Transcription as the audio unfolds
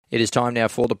It is time now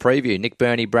for the preview. Nick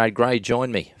Berney, Brad Gray join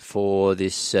me for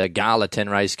this Gala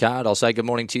 10-race card. I'll say good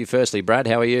morning to you firstly. Brad,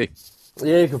 how are you?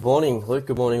 Yeah, good morning, Luke.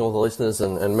 Good morning, all the listeners,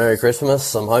 and Merry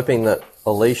Christmas. I'm hoping that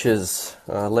Alicia's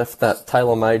left that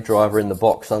tailor-made driver in the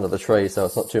box under the tree, so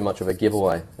it's not too much of a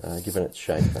giveaway, given its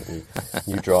shape, that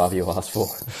new driver you asked for.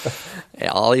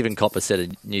 Yeah, I'll even cop a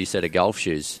new set of golf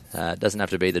shoes. It doesn't have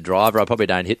to be the driver. I probably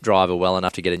don't hit driver well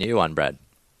enough to get a new one, Brad.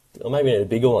 Or maybe need a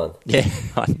bigger one. Yeah,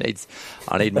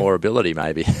 I need more ability,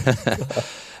 maybe.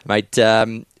 Mate,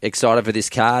 excited for this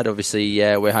card. Obviously,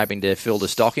 we're hoping to fill the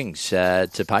stockings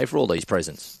to pay for all these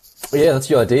presents. Yeah, that's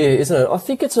the idea, isn't it? I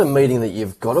think it's a meeting that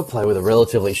you've got to play with a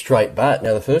relatively straight bat.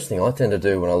 Now, the first thing I tend to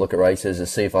do when I look at races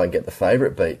is see if I can get the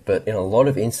favourite beat. But in a lot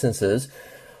of instances,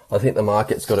 I think the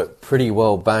market's got it pretty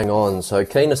well bang on. So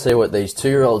keen to see what these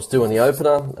 2-year-olds do in the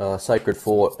opener. Sacred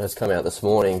Fort has come out this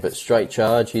morning, but Straight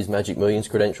Charge, his Magic Millions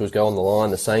credentials go on the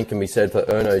line. The same can be said for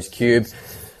Erno's Cube.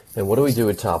 And what do we do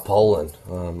with Tarpaulin?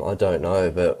 I don't know,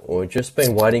 but we've just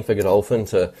been waiting for Godolphin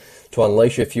to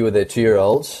unleash a few of their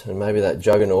 2-year-olds, and maybe that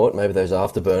Juggernaut, maybe those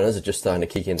afterburners are just starting to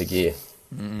kick into gear.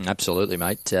 Absolutely,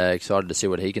 mate. Excited to see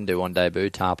what he can do on debut.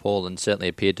 Tarpaulin certainly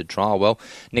appeared to trial well.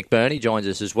 Nick Berney joins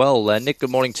us as well. Nick, good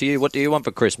morning to you. What do you want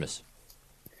for Christmas?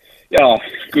 Oh,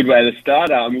 good way to start.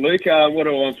 Luke, what do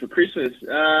I want for Christmas?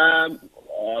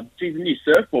 Geez, a new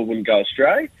surfboard wouldn't go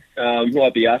astray.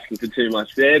 Might be asking for too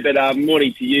much there, but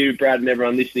morning to you, Brad, and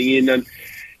everyone listening in. And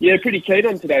yeah, pretty keen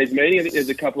on today's meeting. I think there's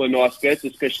a couple of nice bets,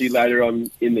 especially later on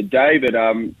in the day. But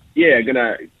yeah,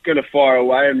 gonna fire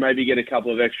away and maybe get a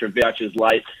couple of extra vouchers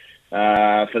late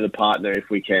for the partner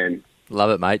if we can. Love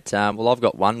it, mate. Well, I've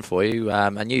got one for you.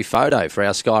 A new photo for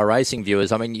our Sky Racing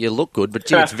viewers. I mean, you look good, but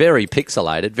gee, it's very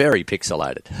pixelated. Very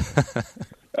pixelated.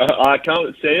 I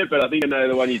can't see it, but I think I know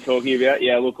the one you're talking about.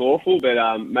 Yeah, look awful,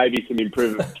 but maybe some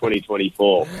improvement for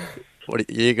 2024. What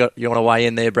you want to weigh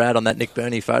in there, Brad, on that Nick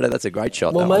Berney photo? That's a great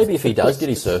shot. Well, maybe if he does get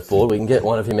his surfboard, we can get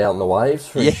one of him out in the waves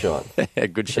for a shot.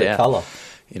 Good shout. Colour.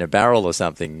 In a barrel or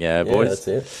something, boys. Yeah, that's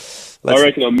it. I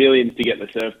reckon on millions to get the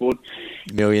surfboard.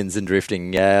 Millions and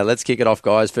drifting. Let's kick it off,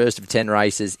 guys. First of 10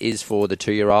 races is for the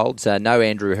 2-year-olds. No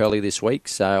Andrew Hurley this week,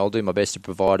 so I'll do my best to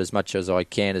provide as much as I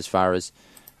can as far as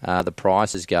the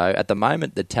prices go. At the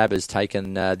moment, the tab has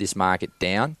taken this market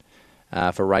down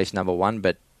for race number 1,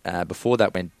 but before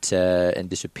that went and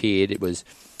disappeared, it was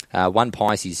 1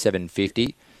 Pisces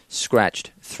 $7.50,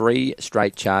 scratched 3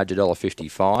 Straight Charge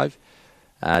 $1.55,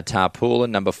 Tarpaulin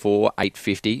number 4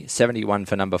 $8.50, 71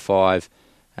 for number 5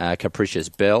 Capricious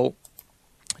Bell,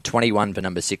 21 for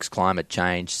number 6 Climate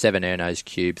Change, 7 Erno's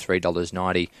Cube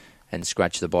 $3.90. And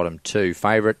scratch the bottom 2.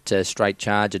 Favourite, Straight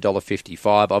Charge,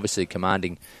 $1.55. Obviously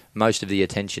commanding most of the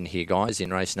attention here, guys,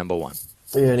 in race number 1.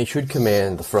 Yeah, and he should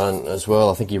command the front as well.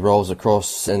 I think he rolls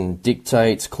across and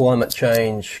dictates. Climate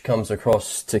Change comes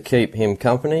across to keep him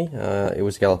company. It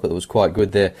was a galloper that was quite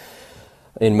good there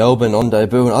in Melbourne on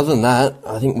debut. And other than that,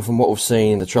 I think from what we've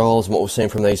seen in the trials and what we've seen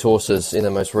from these horses in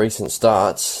their most recent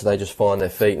starts, they just find their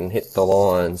feet and hit the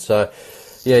line. So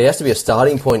yeah, he has to be a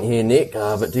starting point here, Nick,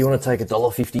 but do you want to take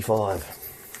 $1.55?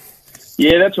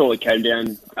 Yeah, that's all it came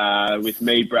down with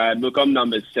me, Brad. Look, I'm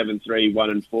numbers 7, 3, 1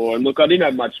 and 4. And look, I didn't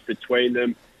have much between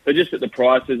them, but just at the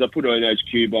prices, I put Erno's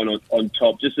Cube on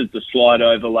top, just as the slide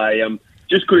overlay.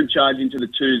 Just couldn't charge into the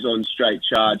 2s on Straight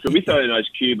Charge. But with Erno's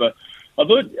Cube, I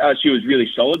thought she was really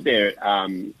solid there.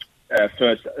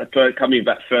 First coming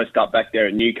back first up back there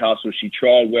at Newcastle. She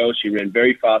trialled well. She ran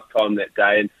very fast time that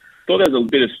day, and thought there was a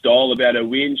bit of style about her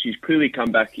win. She's clearly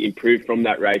come back improved from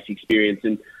that race experience.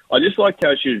 And I just liked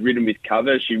how she was ridden with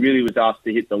cover. She really was asked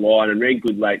to hit the line and ran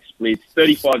good late splits.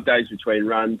 35 days between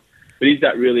runs. But is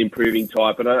that really improving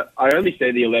type? And I only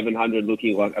see the 1100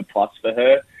 looking like a plus for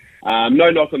her. No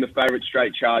knock on the favourite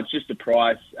Straight Charge, just the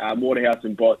price. Waterhouse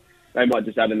and Bott, they might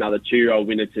just add another 2-year-old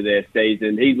winner to their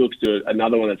season. He looks to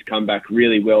another one that's come back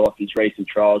really well off his recent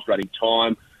trials, running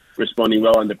time, responding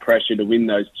well under pressure to win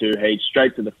those 2 heats,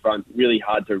 straight to the front, really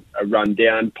hard to run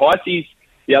down. Pisces,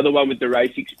 the other one with the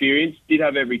race experience, did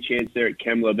have every chance there at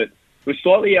Kemmler, but was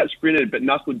slightly out-sprinted, but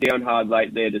knuckled down hard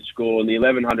late there to score, and the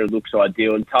 1100 looks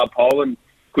ideal. And Tarpaulin,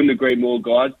 couldn't agree more,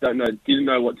 guys. Didn't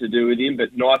know what to do with him,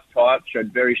 but nice type,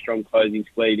 showed very strong closing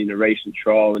speed in a recent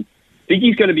trial, and I think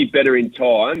he's going to be better in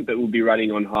time, but will be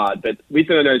running on hard. But with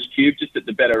Erno's Cube, just at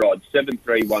the better odds, 7,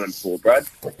 3, 1 and 4, Brad.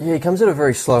 Yeah, he comes at a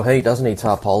very slow heat, doesn't he,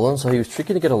 Tarpaulin? So he was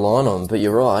tricky to get a line on, but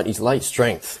you're right, his late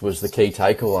strength was the key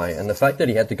takeaway. And the fact that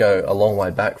he had to go a long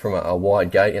way back from a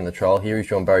wide gate in the trial, here he's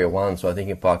drawn barrier 1, so I think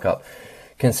he'll park up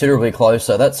considerably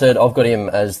closer. That said, I've got him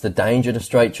as the danger to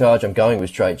Straight Charge. I'm going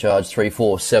with Straight Charge, 3,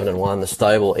 4, 7 and 1, the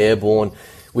stable, airborne.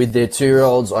 with their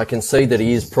 2-year-olds. I can see that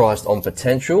he is priced on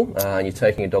potential, and you're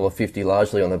taking $1.50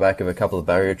 largely on the back of a couple of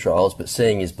barrier trials, but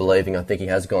seeing is believing. I think he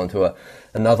has gone to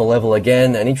another level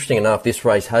again, and interesting enough, this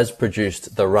race has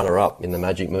produced the runner-up in the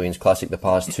Magic Millions Classic the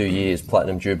past 2 years,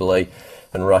 Platinum Jubilee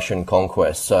and Russian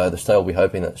Conquest. So the stable will be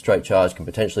hoping that Straight Charge can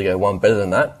potentially go one better than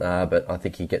that, but I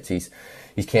think he gets his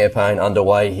campaign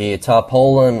underway here.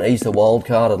 Tarpaulin, he's the wild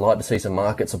card. I'd like to see some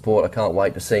market support. I can't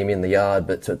wait to see him in the yard,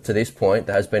 but to this point,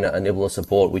 there has been a nibble of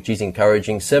support, which is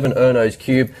encouraging. 7 Erno's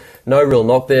Cube, no real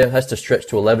knock there, has to stretch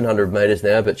to 1,100 metres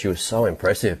now, but she was so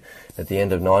impressive at the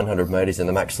end of 900 metres in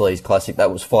the Max Lees Classic.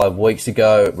 That was 5 weeks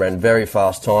ago, ran very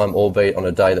fast time, albeit on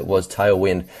a day that was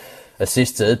tailwind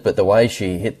assisted, but the way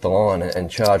she hit the line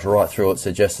and charged right through it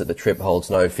suggests that the trip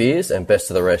holds no fears, and best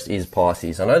of the rest is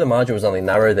Pisces. I know the margin was only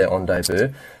narrow there on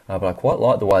debut, but I quite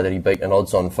like the way that he beat an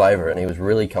odds-on favourite, and he was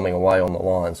really coming away on the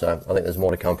line, so I think there's more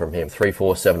to come from him. 3,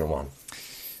 4, 7 and 1.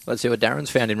 Let's see what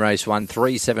Darren's found in race 1.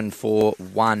 3, 7, 4,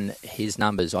 1. His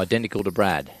numbers identical to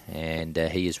Brad, and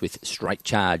he is with Straight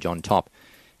Charge on top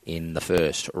in the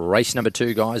first. Race number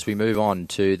 2, guys, we move on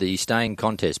to the staying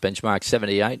contest. Benchmark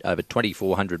 78 over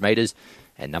 2,400 metres.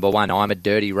 And number 1, I'm a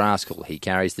Dirty Rascal. He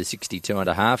carries the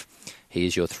 62.5. He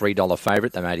is your $3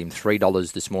 favourite. They made him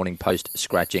 $3 this morning post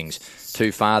scratchings.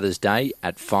 2 Father's Day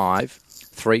at 5.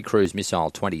 3 Cruise Missile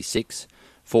 26.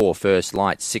 4 First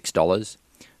Light $6.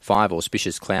 5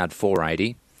 Auspicious Cloud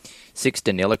 $4.80. 6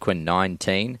 Daniloquin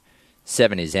 19.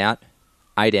 7 is out.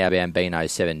 8 Our Bambino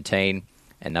 17.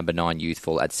 And number 9,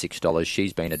 Youthful at $6.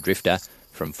 She's been a drifter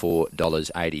from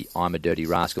 $4.80. I'm a Dirty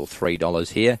Rascal,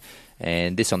 $3 here.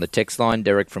 And this on the text line,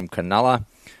 Derek from Cronulla.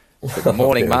 Good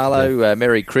morning, Marlow.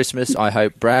 Merry Christmas. I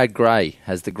hope Brad Gray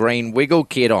has the green wiggle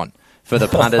kit on for the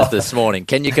punters this morning.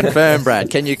 Can you confirm, Brad?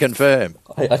 Can you confirm?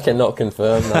 I cannot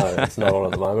confirm, no. It's not on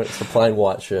at the moment. It's a plain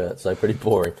white shirt, so pretty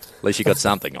boring. At least you got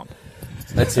something on.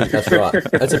 That's it, that's right.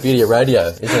 That's a beauty of radio,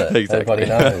 isn't it? Exactly. Everybody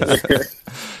knows.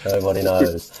 Everybody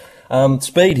knows.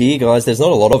 Speed here, guys, there's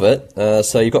not a lot of it.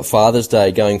 So you've got Father's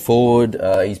Day going forward.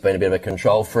 He's been a bit of a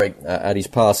control freak at his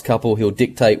past couple. He'll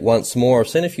dictate once more. I've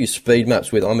seen a few speed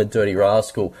maps with I'm a Dirty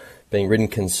Rascal being ridden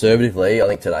conservatively. I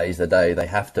think today's the day they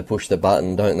have to push the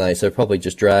button, don't they? So probably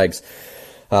just drags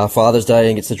Father's Day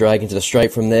and gets the drag into the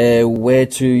straight from there. Where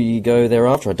to you go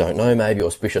thereafter? I don't know. Maybe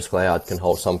Auspicious Cloud can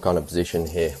hold some kind of position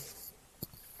here.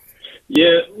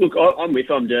 Yeah, look, I'm with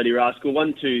Dirty Rascal.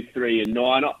 1, 2, 3 and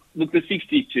 9. Look, the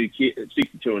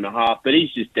 62 and a half, but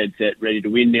he's just dead set, ready to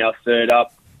win now, third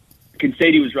up.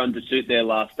 Concede he was run to suit there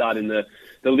last start in the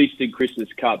listed Christmas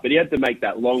Cup, but he had to make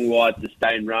that long, wide,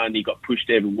 sustained run. He got pushed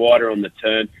even wider on the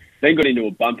turn, then got into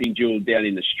a bumping duel down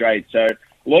in the straight. So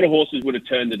a lot of horses would have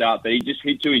turned it up, but he just,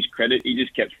 to his credit, he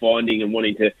just kept finding and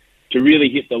wanting to really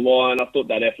hit the line. I thought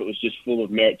that effort was just full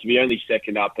of merit to be only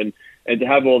second up and to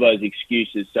have all those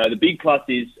excuses. So the big plus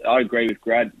is, I agree with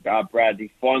Brad,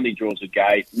 he finally draws a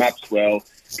gate, maps well,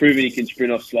 proving he can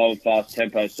sprint off slow and fast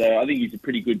tempo. So I think he's a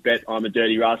pretty good bet. I'm a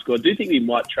Dirty Rascal. I do think he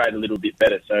might trade a little bit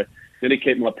better, so going to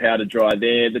keep my powder dry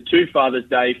there. The 2 Father's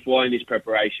Day, flying this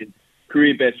preparation,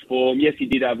 career best form. Yes, he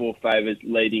did have all favours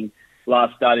leading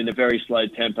last start in a very slow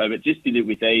tempo, but just did it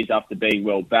with ease after being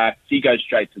well backed. He goes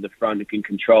straight to the front and can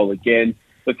control again.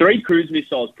 The 3 Cruise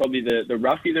Missiles, probably the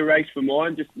roughie of the race for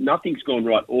mine. Just nothing's gone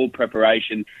right, all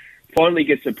preparation. Finally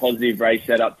gets a positive race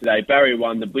set up today. Barrier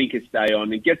 1, the blinkers stay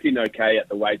on and gets in okay at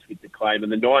the weights with the claim.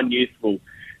 And the 9 Youthful,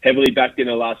 heavily backed in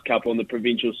the last couple on the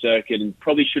provincial circuit and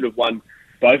probably should have won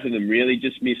both of them, really.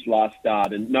 Just missed last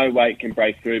start and no weight can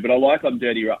break through. But I like I'm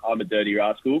a Dirty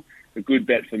Rascal. A good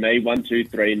bet for me. 1, 2,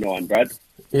 3 and 9, Brad.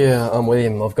 Yeah, I'm with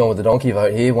him. I've gone with the donkey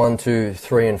vote here. 1, 2,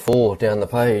 3 and 4 down the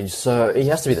page. So he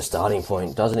has to be the starting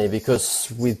point, doesn't he?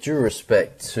 Because with due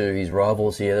respect to his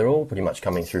rivals here, they're all pretty much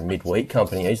coming through midweek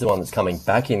company. He's the one that's coming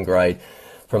back in grade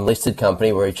from listed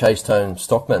company where he chased home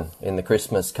Stockman in the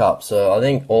Christmas Cup. So I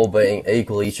think all being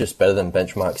equal, he's just better than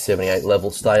benchmark 78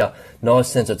 level stayer. Nice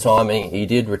sense of timing. He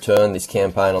did return this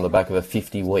campaign on the back of a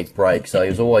 50-week break. So he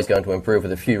was always going to improve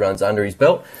with a few runs under his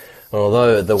belt. And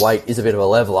although the weight is a bit of a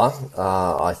leveller,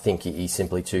 I think he's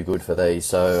simply too good for these.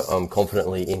 So I'm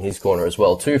confidently in his corner as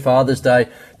well. 2 Father's Day,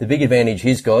 the big advantage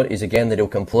he's got is, again, that he'll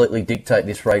completely dictate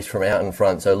this race from out in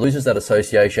front. So loses that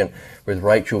association with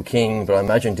Rachel King, but I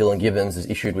imagine Dylan Gibbons is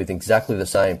issued with exactly the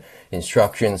same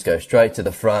instructions. Go straight to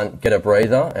the front, get a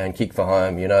breather, and kick for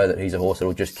home. You know that he's a horse that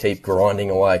will just keep grinding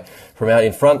away from out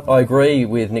in front. I agree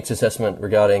with Nick's assessment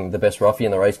regarding the best roughie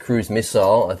in the race, Cruise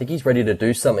Missile. I think he's ready to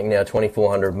do something now,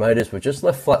 2,400 metres. We're just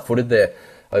left flat-footed there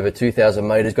over 2,000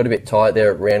 metres. Got a bit tight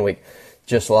there at Randwick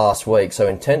just last week. So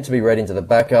intent to be read into the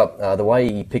backup. The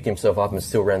way he picked himself up and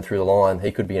still ran through the line,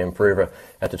 he could be an improver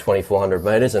at the 2,400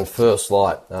 metres. And First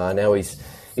Light, now he's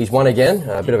He's won again,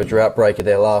 a bit of a drought breaker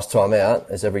there last time out.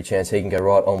 There's every chance he can go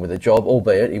right on with the job,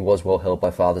 albeit he was well held by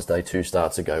Father's Day 2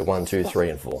 starts ago, 1, 2,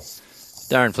 3 and 4.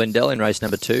 Darren Flindell in race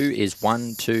number 2 is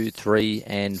 1, 2, 3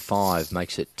 and 5.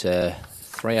 Makes it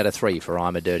 3 out of 3 for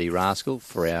I'm a Dirty Rascal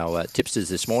for our tipsters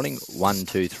this morning. 1,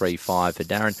 2, 3, 5 for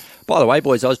Darren. By the way,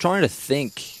 boys, I was trying to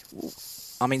think,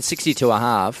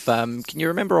 62.5. Can you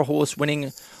remember a horse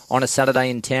winning on a Saturday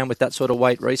in town with that sort of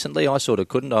weight recently? I sort of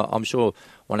couldn't. I'm sure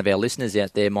one of our listeners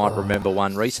out there might remember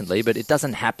one recently, but it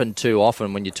doesn't happen too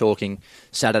often when you're talking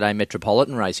Saturday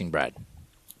metropolitan racing, Brad.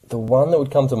 The one that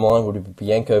would come to mind would be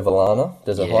Bianco Villana.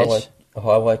 There's a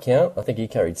highway count. I think he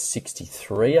carried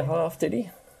 63.5, did he?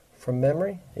 From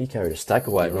memory, he carried a stack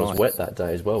away. It was wet that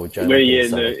day as well with Joe. When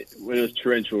it was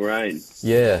torrential rain.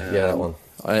 Yeah, that one.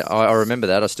 I remember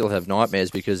that. I still have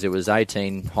nightmares because there was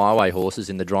 18 highway horses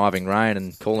in the driving rain,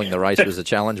 and calling the race was a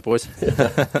challenge, boys.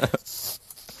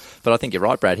 But I think you're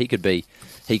right, Brad. He could be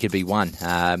one.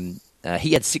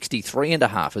 He had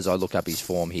 63.5 as I look up his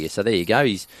form here. So there you go.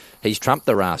 He's trumped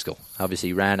the rascal. Obviously,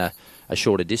 he ran a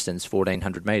shorter distance,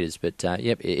 1,400 metres. But,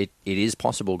 it is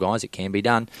possible, guys. It can be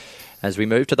done. As we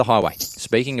move to the highway.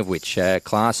 Speaking of which,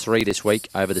 Class 3 this week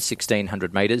over the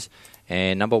 1,600 metres.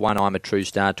 And number 1, I'm a True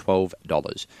Star,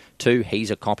 $12. 2,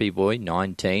 He's a Copy Boy,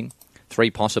 $19.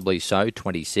 3, Possibly So,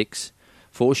 $26.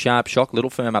 4, Sharp Shock, little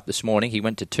firm up this morning. He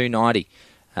went to $2.90.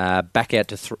 Back out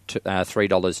to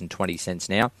 $3.20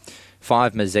 now.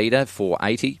 5, Mazida,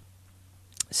 $4.80.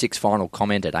 6, Final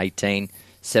Comment at $18.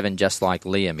 7, Just Like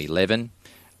Liam, $11.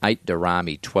 8,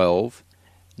 Darami, $12.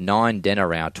 9,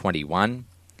 Denarau, $21.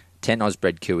 10,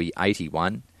 Osbred Cooey,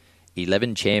 $81.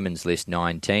 11, Chairman's List,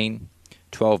 $19.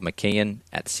 12, McKeon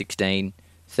at $16.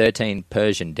 13,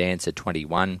 Persian Dancer,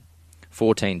 $21.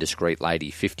 14, Discreet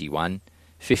Lady, $51.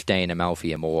 15,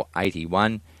 Amalfi Amore,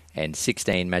 $81. And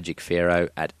 16, Magic Pharaoh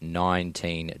at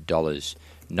 $19.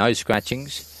 No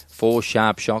scratchings. 4,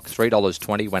 Sharp Shock,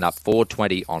 $3.20. Went up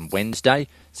 $4.20 on Wednesday.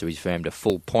 So he's firmed a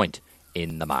full point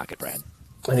in the market, Brad.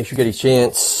 And he should get his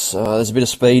chance. There's a bit of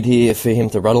speed here for him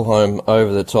to rattle home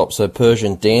over the top. So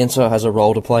Persian Dancer has a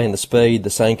role to play in the speed. The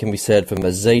same can be said for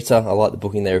Mazita. I like the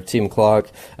booking there of Tim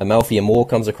Clark. Amalfi Amore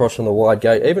comes across from the wide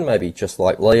gate, even maybe Just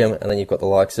Like Liam. And then you've got the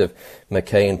likes of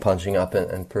McKeon punching up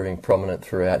and proving prominent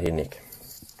throughout here, Nick.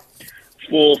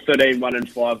 4, 13, 1 and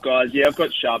 5, guys. Yeah, I've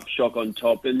got Sharp Shock on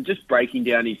top. And just breaking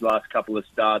down his last couple of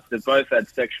starts, they've both had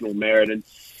sectional merit. And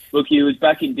look, he was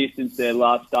back in distance there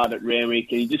last start at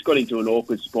Randwick, and he just got into an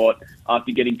awkward spot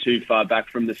after getting too far back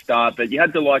from the start. But you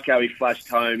had to like how he flashed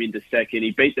home into second.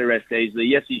 He beat the rest easily.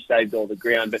 Yes, he saved all the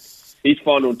ground, but his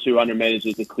final 200 metres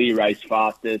was a clear race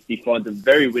fastest. He finds a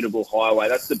very winnable highway.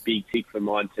 That's the big tick for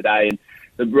mine today. And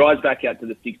the rise back out to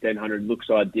the 1,600 looks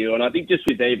ideal. And I think just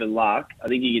with even luck, I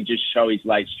think he can just show his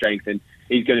late strength, and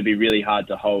he's going to be really hard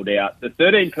to hold out. The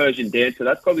 13 Persian Dancer,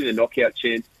 that's probably the knockout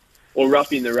chance, or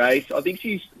rough in the race. I think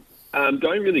she's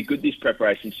going really good this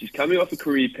preparation. She's coming off a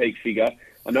career peak figure.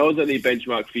 I know it was only a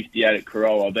benchmark 58 at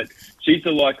Corolla, but she's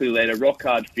the likely leader, rock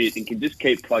hard fit, and can just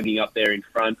keep plugging up there in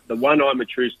front. The 1, I'm a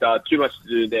True Star, too much to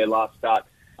do there last start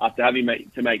after having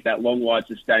to make that long wide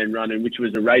sustain run, and which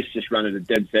was a race just run at a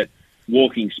dead set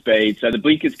walking speed. So the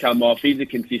blinkers come off. He's a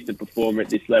consistent performer at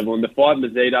this level. And the 5,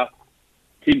 Mazida,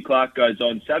 Tim Clark goes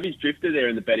on. Savage drifter there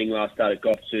in the betting last start at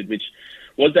Gosford, which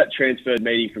was that transferred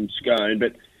meeting from Scone,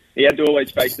 but he had to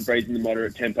always face the breeze in the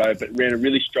moderate tempo, but ran a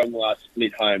really strong last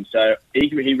split home. So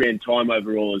he ran time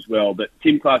overall as well. But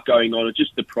Tim Clark going on, it's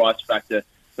just the price factor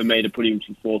for me to put him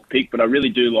to 4th pick. But I really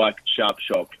do like Sharp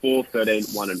Shock. 4, 13,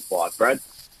 1 and 5. Brad?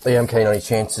 Yeah, I'm keen on his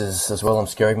chances as well. I'm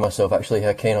scaring myself, actually,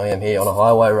 how keen I am here on a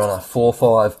highway runner. 4,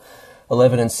 5,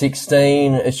 11 and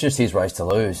 16. It's just his race to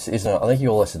lose, isn't it? I think he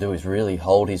all has to do is really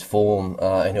hold his form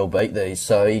and he'll beat these.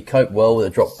 So he coped well with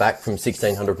a drop back from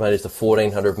 1,600 metres to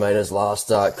 1,400 metres last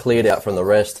start, cleared out from the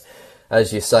rest,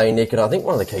 as you say, Nick. And I think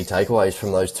one of the key takeaways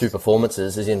from those two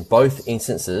performances is in both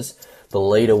instances, the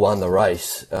leader won the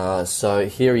race. So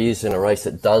here he is in a race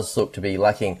that does look to be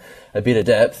lacking a bit of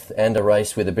depth and a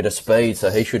race with a bit of speed,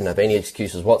 so he shouldn't have any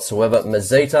excuses whatsoever.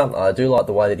 Mazita, I do like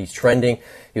the way that he's trending.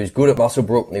 He was good at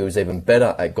Musselbrook, and he was even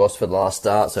better at Gosford last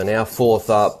start, so now 4th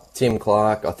up. Tim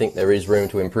Clark, I think there is room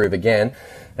to improve again,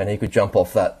 and he could jump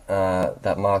off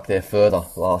that mark there further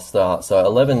last start. So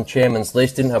 11, Chairman's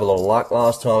List, didn't have a lot of luck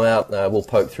last time out. We'll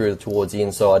poke through towards the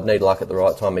inside, need luck at the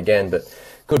right time again, but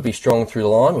could be strong through the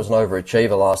line, was an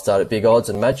overachiever last start at big odds.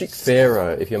 And Magic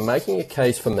Pharaoh, if you're making a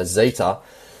case for Mazita,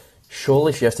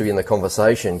 surely she has to be in the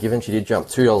conversation, given she did jump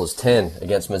 $2.10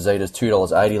 against Mazita's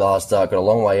 $2.80 last start, got a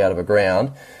long way out of the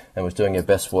ground, and was doing her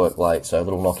best work late. So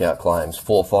little knockout claims,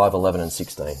 4, 5, 11 and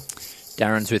 16.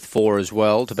 Darren's with 4 as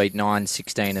well to beat 9,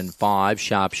 16 and 5.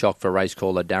 Sharp shock for race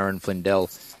caller Darren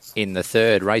Flindell in the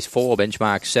third. Race 4,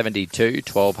 benchmark 72,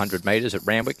 1,200 metres at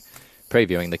Randwick.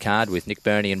 Previewing the card with Nick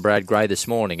Berney and Brad Gray this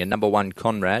morning. And number 1,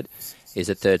 Conrad, is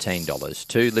at $13.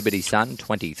 2, Liberty Sun,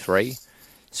 23.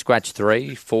 Scratch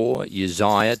 3, 4,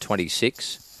 Uzziah,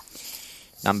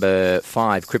 26. Number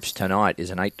 5, Crips Tonight,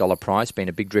 is an $8 price. Been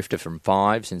a big drifter from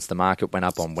 5 since the market went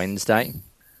up on Wednesday.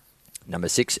 Number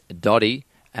 6, Dotty,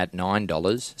 at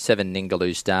 $9. 7,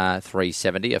 Ningaloo Star,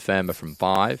 $3.70. A firmer from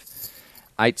 5.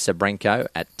 8, Sabrenko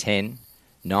at 10.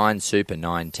 9, Super,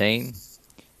 19.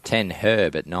 10,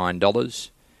 Herb at $9.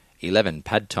 11,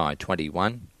 Pad Thai,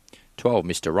 21. 12,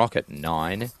 Mr. Rocket,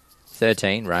 9.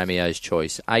 13, Romeo's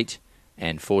Choice, 8.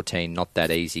 And 14, Not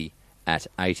That Easy, at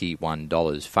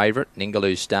 $81. Favourite,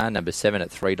 Ningaloo Star, number 7 at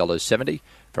 $3.70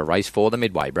 for race 4, the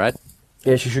Midway, Brad.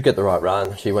 Yeah, she should get the right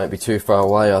run. She won't be too far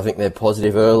away. I think they're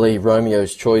positive early.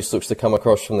 Romeo's Choice looks to come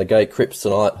across from the gate. Crips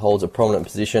Tonight holds a prominent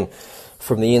position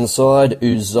from the inside.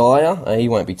 Uzziah, he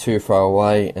won't be too far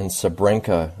away. And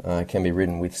Sabrenko can be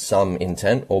ridden with some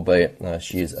intent, albeit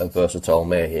she is a versatile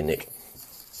mare here, Nick.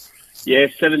 Yeah,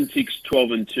 7, 6,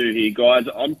 12 and 2 here, guys.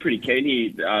 I'm pretty keen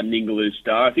here, Ningaloo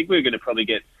Star. I think we're going to probably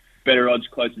get better odds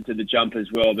closer to the jump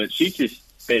as well, but she's just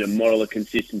been a model of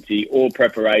consistency or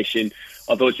preparation.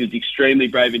 I thought she was extremely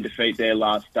brave in defeat there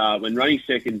last start. When running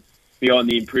second behind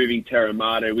the improving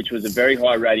Terramata, which was a very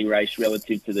high rating race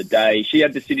relative to the day, she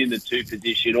had to sit in the 2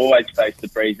 position, always face the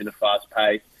breeze in a fast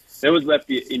pace. Then was left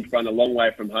in front a long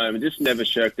way from home and just never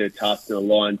shirked her task to the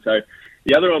line. So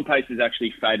the other on pace has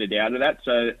actually faded out of that,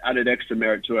 so added extra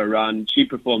merit to her run. She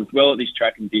performs well at this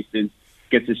track and distance,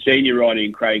 gets a senior rider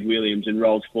in Craig Williams and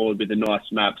rolls forward with a nice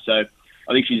map. So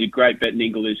I think she's a great bet,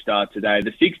 Ningaloo Star, today.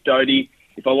 The 6, Doty.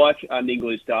 If I like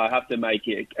Ningaloo Star, I have to make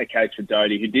it a case for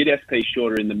Doty, who did SP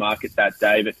shorter in the market that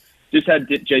day, but just had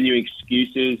genuine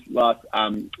excuses.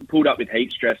 Pulled up with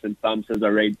heat stress and thumps, as I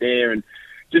read there, and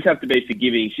just have to be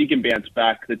forgiving. She can bounce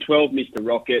back. The 12, Mr.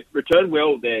 Rocket, returned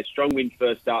well there. Strong win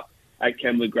first up at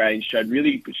Kembla Grange, showed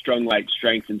really strong late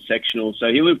strength and sectional,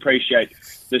 so he'll appreciate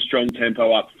the strong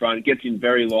tempo up front. Gets in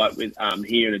very light with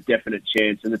here and a definite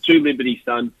chance. And the 2, Liberty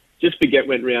Sun, just forget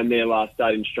went round there last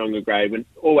start in stronger grade, when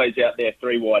always out there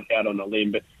 3 wide out on a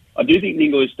limb. But I do think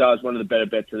Ningaloo Star is one of the better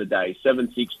bets of the day.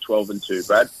 7, 6, 12 and 2,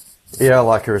 Brad. Yeah, I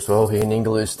like her as well here,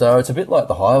 Ningaloo Star. It's a bit like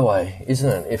the highway, isn't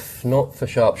it? If not for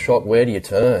Sharp Shock, where do you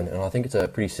turn? And I think it's a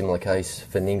pretty similar case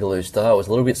for Ningaloo Star. I was a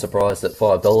little bit surprised that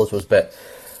 $5 was bet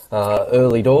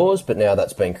early doors, but now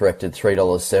that's been corrected,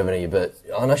 $3.70. But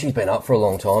I know she's been up for a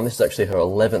long time. This is actually her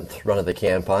 11th run of the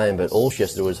campaign, but all she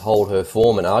has to do is hold her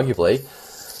form, and arguably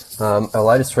her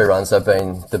latest 3 runs have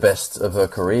been the best of her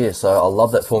career. So I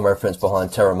love that form reference behind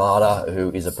Terramata,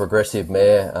 who is a progressive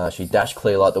mare. She dashed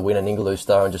clear like the winner, Ningaloo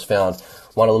Star, and just found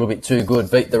one a little bit too good,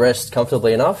 beat the rest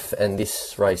comfortably enough, and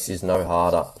this race is no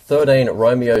harder. 13,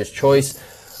 Romeo's Choice.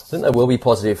 I think they will be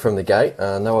positive from the gate.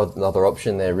 No other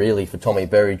option there really for Tommy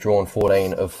Berry, drawn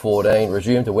 14 of 14.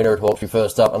 Resumed a winner at Hawkesbury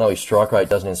first up. I know his strike rate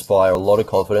doesn't inspire a lot of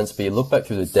confidence, but you look back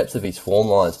through the depths of his form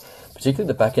lines, particularly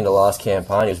the back end of last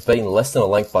campaign. He was beaten less than a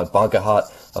length by Bunker Hut,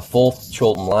 a 4th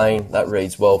Chorlton Lane. That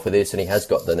reads well for this, and he has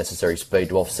got the necessary speed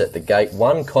to offset the gate.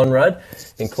 1, Conrad,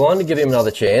 inclined to give him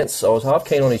another chance. I was half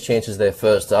keen on his chances there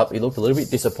first up. He looked a little bit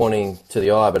disappointing to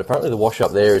the eye, but apparently the wash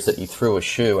up there is that he threw a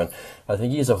shoe, and I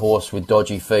think he is a horse with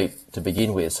dodgy feet to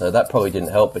begin with, so that probably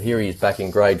didn't help. But here he is back in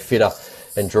grade, fitter,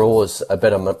 and draws a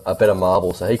better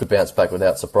marble, so he could bounce back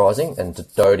without surprising. And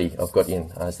Doty, I've got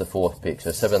in as the 4th pick,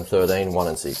 so 7, 13, 1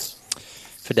 and 6.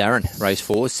 For Darren, race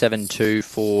 4, 7, 2,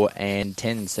 4 and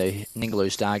 10. So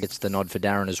Ningaloo Star gets the nod for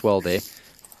Darren as well there,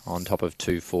 on top of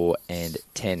 2, 4 and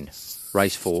 10.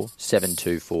 Race 4, 7,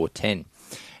 2, 4, 10.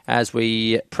 As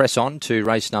we press on to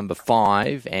race number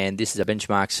 5, and this is a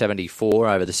benchmark 74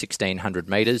 over the 1,600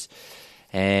 metres.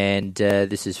 And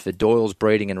this is for Doyle's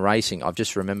Breeding and Racing. I've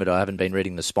just remembered I haven't been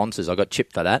reading the sponsors. I got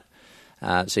chipped for that.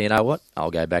 So you know what?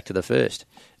 I'll go back to the first.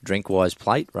 Drinkwise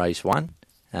Plate, race 1.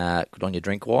 Good on your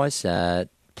Drinkwise.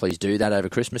 Please do that over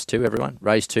Christmas too, everyone.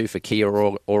 Race 2 for Kia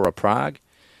Aura Prague.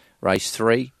 Race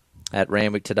 3 at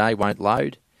Randwick today, won't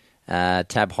load.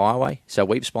 Tab Highway. So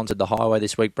we've sponsored the Highway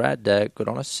this week, Brad. Good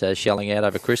on us, shelling out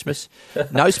over Christmas.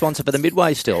 No sponsor for the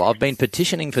Midway still. I've been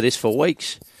petitioning for this for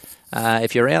weeks.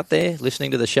 If you're out there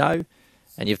listening to the show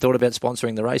and you've thought about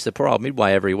sponsoring the race, the poor old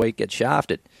Midway every week gets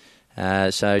shafted.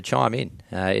 So chime in.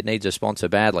 It needs a sponsor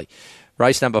badly.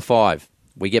 Race number 5.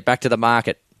 We get back to the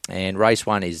market, and race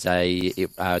 1 is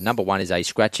number 1 is a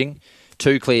scratching.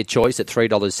 2, Clear Choice at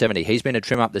 $3.70. He's been a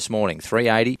trim up this morning,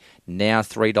 $3.80, now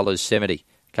 $3.70. A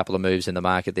couple of moves in the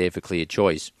market there for Clear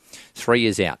Choice. 3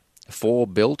 is out. 4,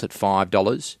 Built at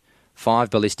 $5.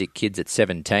 5 Ballistic Kids at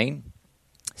 17,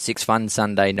 6 Fun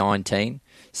Sunday 19,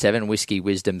 7 Whiskey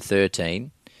Wisdom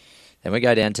 13. Then we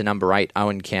go down to number 8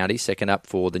 Owen County, second up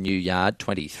for the New Yard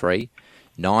 23,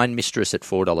 9 Mistress at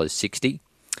 $4.60,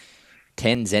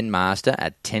 10 Zen Master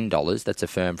at $10, that's a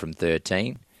firm from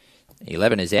 13,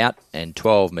 11 is out, and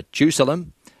 12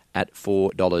 Methusalem at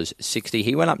 $4.60.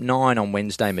 He went up 9 on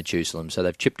Wednesday, Methusalem, so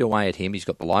they've chipped away at him. He's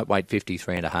got the lightweight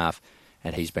 53.5,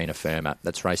 and he's been a firmer.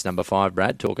 That's race number 5,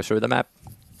 Brad. Talk us through the map.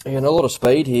 And a lot of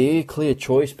speed here. Clear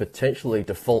Choice potentially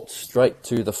defaults straight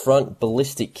to the front.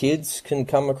 Ballistic Kids can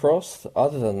come across.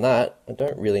 Other than that, I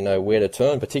don't really know where to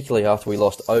turn, particularly after we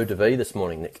lost O to V this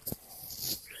morning, Nick.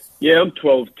 Yeah, I'm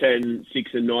 12, 10,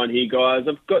 6 and 9 here, guys.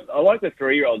 I like the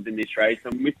 3-year-olds in this race.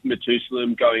 I'm with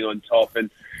Methusalem going on top, and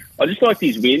I just liked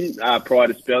his win prior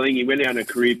to Spelling. He went out on a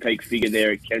career peak figure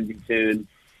there at Kensington.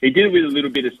 He did it with a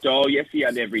little bit of style. Yes, he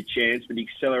had every chance, but he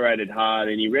accelerated hard,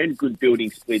 and he ran good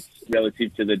building splits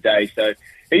relative to the day. So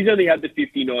he's only had the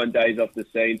 59 days off the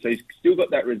scene, so he's still got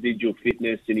that residual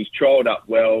fitness, and he's trialled up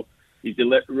well. He's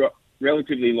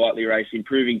relatively lightly raced,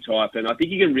 improving type, and I think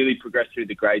he can really progress through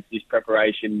the grades this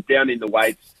preparation, down in the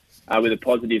weights with a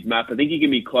positive map. I think he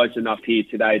can be close enough here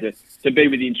today to be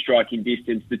within striking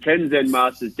distance. The 10 Zen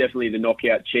Master is definitely the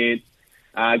knockout chance.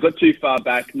 Got too far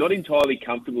back, not entirely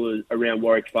comfortable around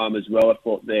Warwick Farm as well, I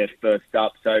thought, there first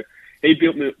up. So he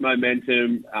built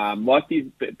momentum, liked his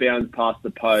bounds past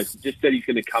the post, just said he's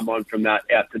going to come on from that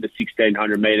out to the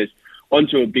 1,600 metres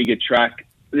onto a bigger track.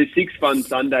 The 6 Fun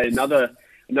Sunday,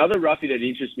 Another roughie that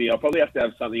interests me. I'll probably have to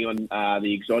have something on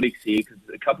the exotics here because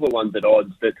a couple of ones at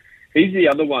odds. But he's the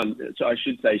other one. So I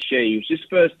should say she was just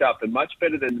first up and much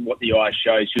better than what the eye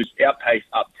shows. She was outpaced,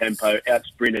 up tempo, out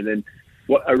sprinted, and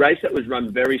a race that was run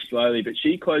very slowly. But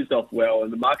she closed off well,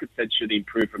 and the market said should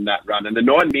improve from that run. And the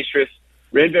 9 Mistress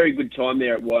ran very good time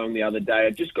there at Wyong the other day. I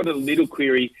just got a little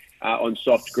query on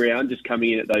soft ground, just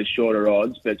coming in at those shorter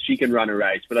odds. But she can run a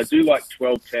race. But I do like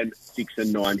 12, 10, 6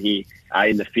 and 9 here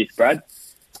in the 5th, Brad.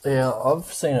 Yeah, I've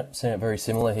seen it very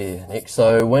similar here, Nick.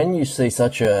 So when you see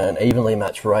such an evenly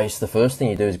matched race, the first thing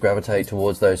you do is gravitate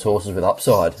towards those horses with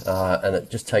upside, and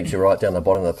it just takes you right down the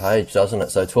bottom of the page, doesn't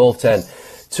it? So 12, 10,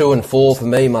 2 and 4 for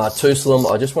me,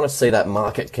 Methusalem. I just want to see that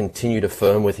market continue to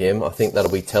firm with him. I think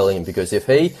that'll be telling, because there's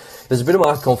a bit of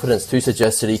market confidence to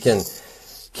suggest that he can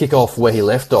kick off where he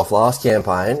left off last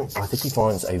campaign. I think he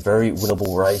finds a very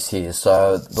winnable race here.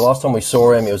 So the last time we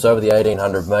saw him, he was over the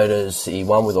 1,800 metres. He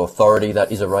won with authority.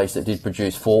 That is a race that did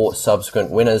produce 4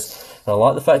 subsequent winners. And I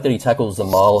like the fact that he tackles the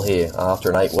mile here after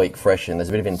an 8-week freshen. There's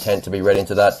a bit of intent to be read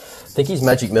into that. I think he's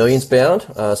Magic Millions bound.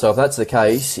 So if that's the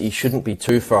case, he shouldn't be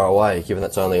too far away, given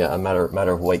that's only a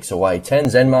matter of weeks away. 10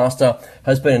 Zen Master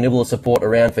has been a nibble of support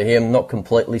around for him. Not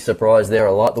completely surprised there.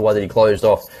 I like the way that he closed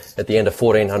off at the end of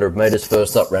 1,400 metres.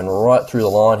 First up, ran right through the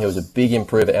line. He was a big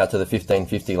improver out to the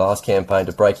 1,550 last campaign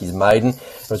to break his maiden.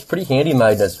 It was a pretty handy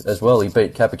maiden as well. He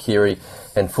beat Kapakiri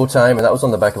and Foot Aim, and that was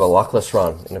on the back of a luckless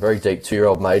run in a very deep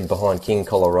 2-year-old maiden behind King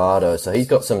Colorado. So he's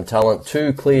got some talent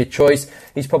too. Clear Choice.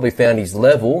 He's probably found his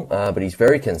level, but he's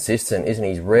very consistent, isn't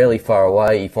he? He's rarely far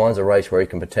away. He finds a race where he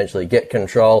can potentially get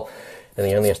control, and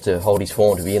he only has to hold his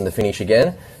form to be in the finish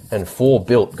again. And 4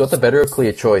 Built got the better of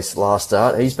Clear Choice last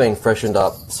start. He's been freshened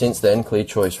up since then. Clear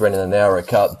Choice ran in the narrow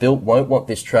cut. Built won't want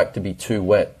this track to be too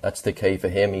wet. That's the key for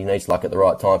him. He needs luck at the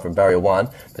right time from barrier 1,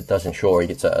 but does ensure he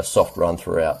gets a soft run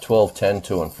throughout. 12, 10,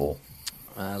 2 and 4.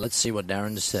 Let's see what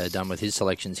Darren's done with his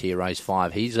selections here, race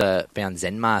 5. He's found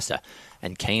Zen Master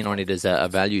and keen on it as a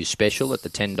value special at the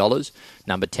 $10.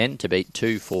 Number 10 to beat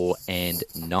 2, 4 and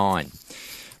 9.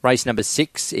 Race number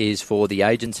 6 is for the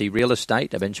Agency Real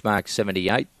Estate, a benchmark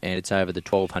 78, and it's over the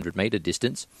 1,200 metre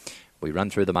distance. We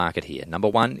run through the market here. Number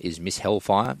 1 is Miss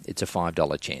Hellfire. It's a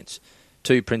 $5 chance.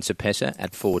 2, Principessa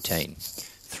at 14.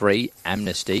 3,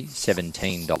 Amnesty,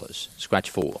 $17. Scratch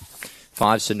 4.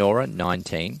 5, Sonora,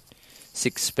 19.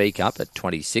 6, Speak Up at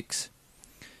 26.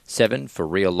 7, For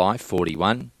Real Life,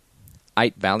 41.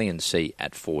 8, Valiancy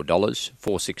at $4,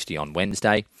 $4.60 on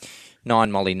Wednesday.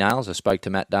 9, Molly Nails. I spoke to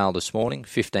Matt Dale this morning,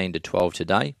 15 to 12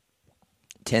 today.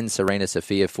 10, Serena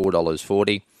Sophia,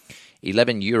 $4.40.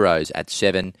 11 Euros at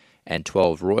 7, and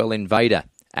 12 Royal Invader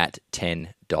at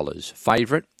 $10.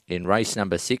 Favourite in race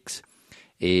number 6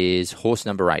 is horse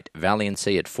number 8,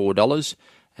 Valiancy at $4,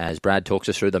 as Brad talks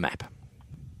us through the map.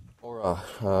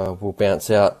 We'll bounce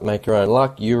out, make your own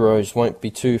luck. Euros won't be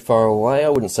too far away. I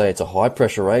wouldn't say it's a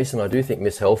high-pressure race, and I do think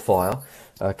Miss Hellfire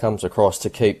comes across to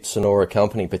keep Sonora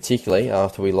company, particularly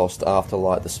after we lost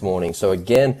Afterlight this morning. So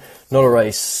again, not a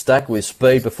race stacked with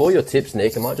speed. Before your tips,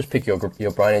 Nick, I might just pick your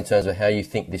brain in terms of how you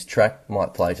think this track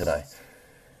might play today.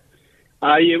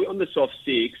 Yeah, on the soft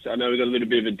 6, I know we've got a little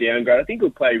bit of a downgrade. I think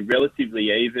we'll play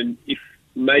relatively even, if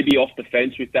maybe off the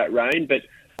fence with that rain, but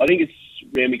I think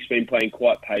Randwick's been playing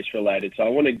quite pace-related, so I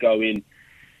want to go in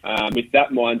with that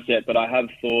mindset, but I have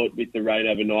thought with the rain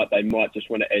overnight, they might just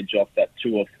want to edge off that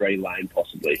 2 or 3 lane,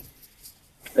 possibly.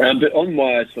 But on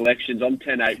my selections, I'm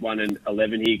 10, 8, 1 and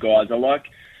 11 here, guys. I like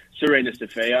Serena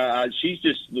Sophia. She's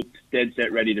just looked dead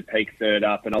set ready to peak third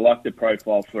up, and I like the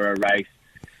profile for her race.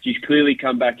 She's clearly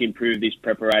come back, improved this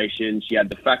preparation. She had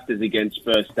the factors against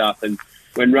first up, and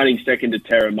when running second to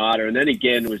Terramata, and then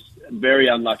again was very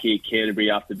unlucky at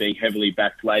Canterbury after being heavily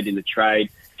backed late in the trade.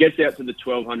 Gets out to the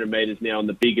 1,200 metres now on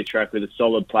the bigger track with a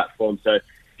solid platform, so a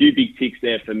few big ticks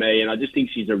there for me, and I just think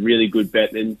she's a really good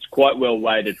bet, and it's quite well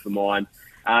weighted for mine.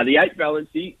 The 8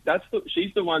 Valency,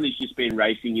 she's the one that's just been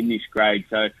racing in this grade,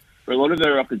 so for a lot of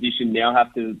her opposition now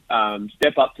have to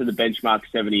step up to the benchmark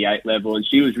 78 level, and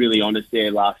she was really honest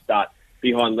there last start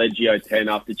behind Leggio 10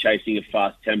 after chasing a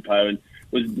fast tempo, and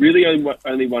was really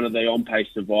only one of the on-pace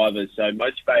survivors, so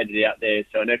motivated out there,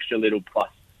 so an extra little plus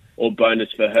or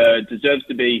bonus for her. Deserves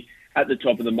to be at the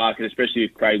top of the market, especially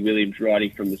with Craig Williams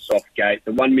riding from the soft gate.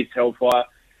 The 1 Miss Hellfire,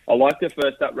 I liked her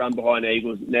first up run behind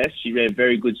Eagle's Nest. She ran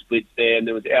very good splits there, and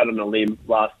there was out on a limb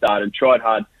last start and tried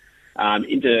hard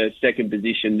into second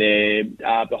position there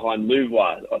behind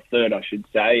Louvois, or third, I should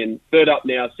say. And third up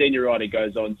now, Senior Rider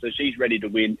goes on, so she's ready to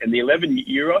win. And the 11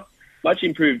 Euro, much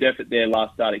improved effort there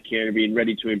last start at Canterbury and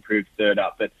ready to improve third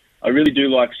up. But I really do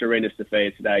like Serena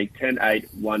Sophia today, 10, 8,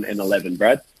 1 and 11,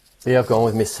 Brad. Yeah, I've gone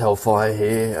with Miss Hellfire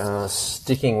here,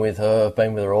 sticking with her,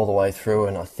 been with her all the way through,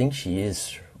 and I think she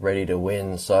is ready to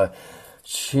win. So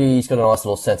she's got a nice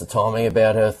little sense of timing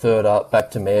about her. Third up,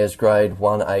 back to mare's grade,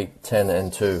 1, 8, 10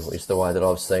 and 2 is the way that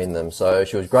I've seen them. So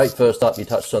she was great first up. You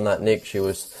touched on that, Nick. She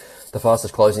was the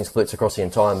fastest closing splits across the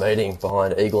entire meeting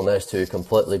behind Eagle Nest, who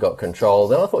completely got control.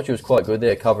 Then I thought she was quite good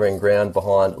there, covering ground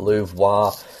behind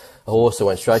Louvois, a horse that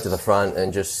went straight to the front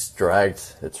and just dragged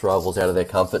its rivals out of their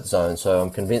comfort zone. So I'm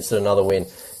convinced that another win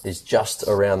is just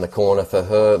around the corner for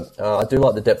her. I do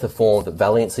like the depth of form that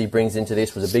Valiancy brings into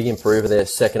this. Was a big improver there.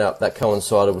 Second up, that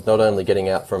coincided with not only getting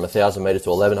out from 1,000 metres to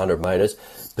 1,100 metres,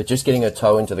 but just getting her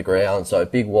toe into the ground. So a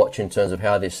big watch in terms of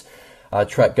how this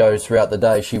track goes throughout the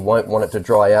day. She won't want it to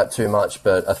dry out too much,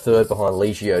 but a third behind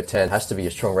Leggio 10 has to be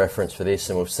a strong reference for this,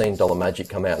 and we've seen Dollar Magic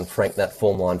come out and frank that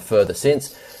form line further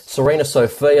since. Serena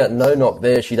Sophia, no knock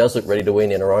there. She does look ready to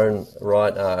win in her own right.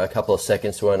 A couple of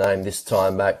seconds to her name this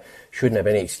time back. Shouldn't have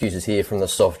any excuses here from the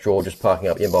soft draw, just parking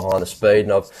up in behind the speed.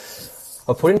 And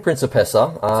I've put in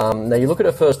Principessa. Now you look at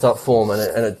her first up form, and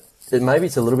it maybe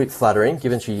it's a little bit flattering,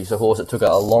 given she's a horse that took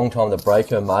a long time to break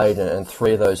her maiden, and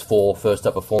 3 of those 4 first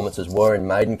up performances were in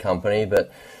maiden company. But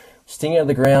stinging out of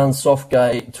the ground, soft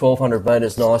gate, 1,200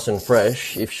 metres, nice and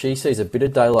fresh. If she sees a bit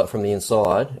of daylight from the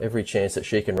inside, every chance that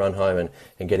she can run home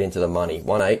and get into the money.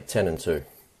 1, 8, 10 and 2.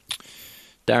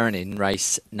 Darren in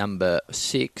race number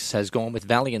 6 has gone with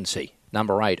Valiancy,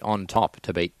 number 8 on top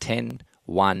to beat 10,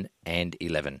 1 and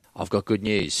 11. I've got good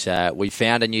news. We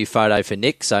found a new photo for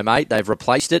Nick, so mate, they've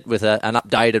replaced it with an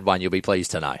updated one. You'll be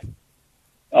pleased to know.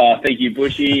 Oh, thank you,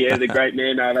 Bushy. Yeah, the great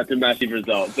man. That's a massive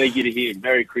result. Thank you to him.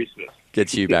 Merry Christmas.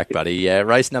 Gets you back, buddy.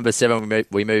 Race number 7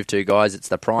 we move to, guys. It's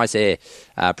the Precise Air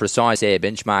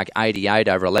benchmark 88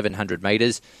 over 1,100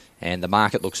 metres, and the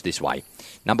market looks this way.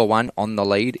 Number 1 on the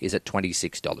lead is at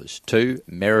 $26. 2,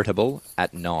 Meritable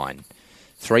at $9.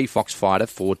 3, Foxfighter,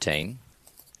 $14.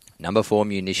 Number 4,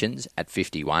 Munitions at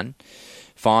 $51.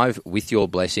 5, With Your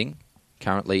Blessing,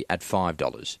 currently at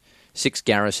 $5. 6,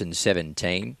 Garrison,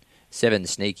 $17. 7,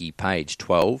 Sneaky Page,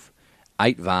 $12.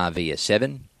 8, Varvia,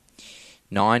 $7.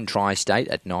 9, Tri-State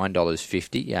at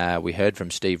 $9.50. We heard from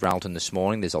Steve Ralton this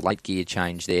morning. There's a late gear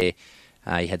change there.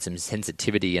 He had some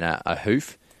sensitivity in a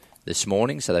hoof this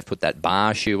morning, so they've put that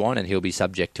bar shoe on, and he'll be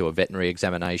subject to a veterinary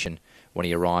examination when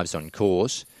he arrives on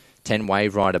course. 10,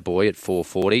 Wave Rider Boy at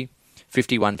 $4.40.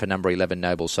 51 for number 11,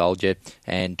 Noble Soldier.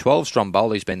 And 12,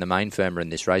 Stromboli's been the main firmer in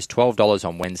this race. $12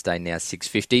 on Wednesday, now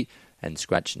 $6.50. And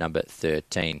scratch number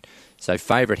 13. So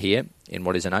favourite here in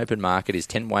what is an open market is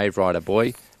 10, Wave Rider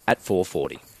Boy at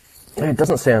 $4.40. Yeah, it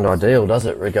doesn't sound ideal, does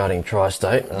it, regarding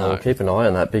Tri-State? No. Keep an eye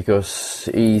on that, because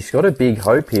he's got a big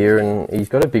hope here, and he's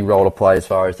got a big role to play as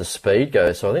far as the speed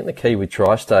goes. So I think the key with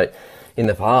Tri-State in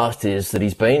the past is that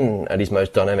he's been at his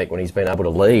most dynamic when he's been able to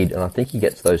lead, and I think he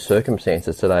gets those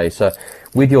circumstances today. So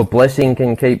With Your Blessing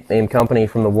can keep him company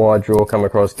from the wide draw. Come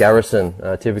across Garrison,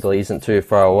 typically isn't too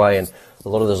far away, and a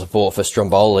lot of the support for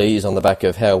Stromboli is on the back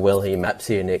of how well he maps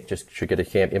here, Nick. Just should get a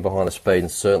camp in behind the speed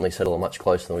and certainly settle much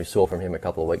closer than we saw from him a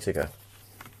couple of weeks ago.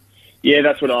 Yeah,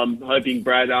 that's what I'm hoping,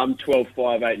 Brad. I'm 12,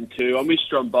 5, 8 and 2. I'm with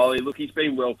Stromboli. Look, he's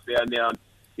been well found now.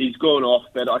 He's gone off,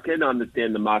 but I can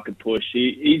understand the market push.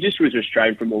 He just was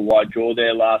restrained from a wide draw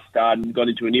there last start and got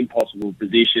into an impossible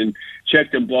position,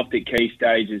 checked and blocked at key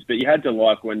stages, but you had to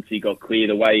like once he got clear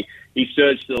the way he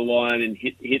surged to the line and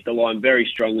hit the line very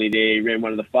strongly there. He ran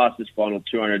one of the fastest final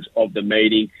 200s of the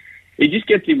meeting. He just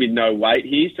gets in with no weight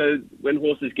here, so when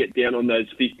horses get down on those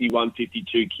 51,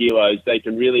 52 kilos, they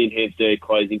can really enhance their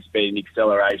closing speed and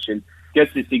acceleration,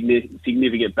 gets a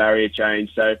significant barrier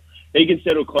change, so he can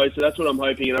settle closer. That's what I'm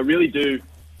hoping, and I really do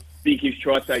think if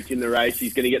Tri-State's in the race,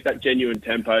 he's going to get that genuine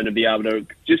tempo and to be able to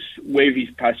just weave his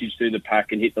passage through the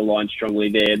pack and hit the line strongly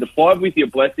there. The 5 with your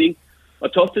blessing, I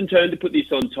tossed and turned to put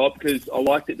this on top because I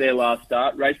liked it there last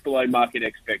start, race below market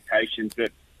expectations,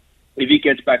 but if it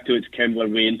gets back to its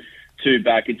Kembla win, 2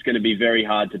 back, it's going to be very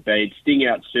hard to beat. Sting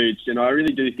out suits, and I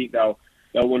really do think they'll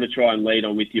want to try and lead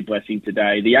on with your blessing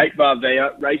today. The 8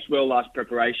 Varvea raced well last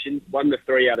preparation, won the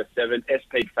 3 out of 7,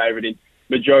 SP favourite in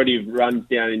majority of runs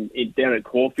down at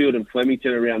Caulfield and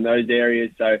Flemington around those areas.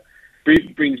 So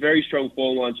brings very strong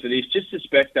form lines for this. Just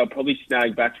suspect they'll probably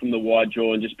snag back from the wide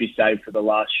draw and just be saved for the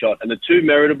last shot. And the 2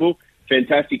 Meritable,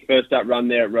 fantastic first up run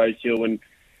there at Rosehill and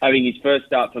having his first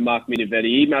start for Mark Minivetti.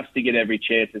 He must to get every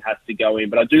chance and has to go in.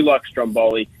 But I do like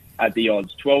Stromboli at the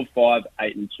odds, 12, 5,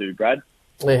 8 and 2, Brad.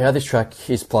 Yeah, how this track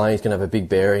is playing is going to have a big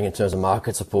bearing in terms of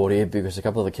market support here because a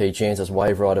couple of the key chances,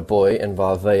 Wave Rider Boy and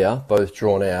Varvea, both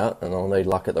drawn out, and I'll need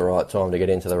luck at the right time to get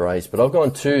into the race. But I've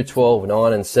gone 2, 12,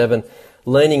 9 and 7,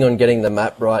 leaning on getting the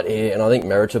map right here, and I think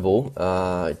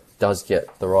Meritable does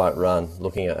get the right run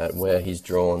looking at where he's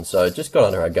drawn. So just got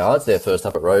under our guards there first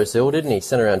up at Rosehill, didn't he?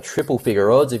 Sent around triple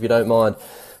figure odds, if you don't mind.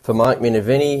 For Mark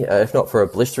Minavini, if not for a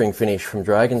blistering finish from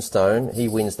Dragonstone, he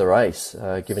wins the race,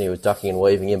 given he was ducking and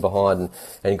weaving in behind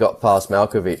and got past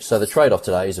Malkovich. So the trade-off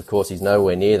today is, of course, he's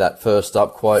nowhere near that first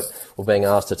up quote. We're being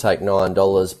asked to take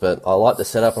 $9, but I like the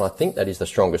setup, and I think that is the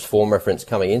strongest form reference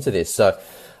coming into this. So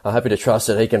I'm happy to trust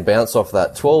that he can bounce off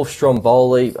that. 12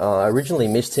 Stromboli, I originally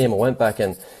missed him. I went back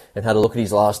and had a look at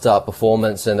his last start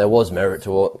performance, and there was merit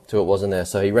to it, wasn't there?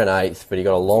 So he ran 8th, but he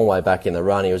got a long way back in the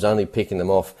run. He was only picking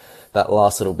them off that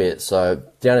last little bit. So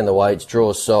down in the weights,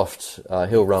 draws soft,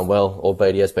 he'll run well,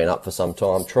 albeit he has been up for some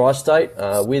time. Tri-State,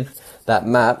 with that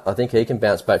map, I think he can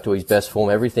bounce back to his best form.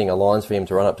 Everything aligns for him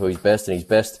to run up to his best, and his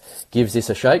best gives this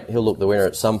a shake. He'll look the winner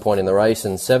at some point in the race.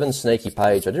 And 7, Sneaky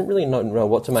Page, I didn't really know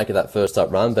what to make of that first up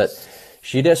run, but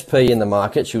she'd SP in the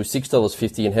market. She was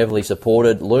 $6.50 and heavily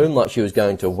supported, loomed like she was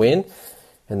going to win,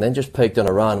 and then just peaked on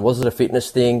a run. Was it a fitness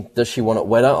thing? Does she want it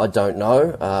wetter? I don't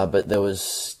know. But there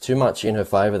was too much in her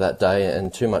favour that day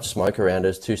and too much smoke around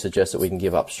her to suggest that we can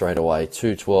give up straight away.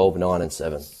 2, 12, 9 and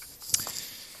 7.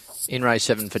 In race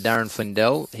 7 for Darren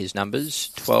Flindell, his numbers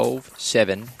 12,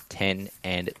 7, 10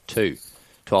 and 2.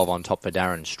 12 on top for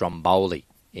Darren Stromboli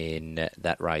in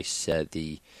that race,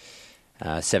 the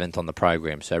 7th on the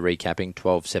program. So recapping,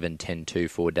 12, 7, 10, 2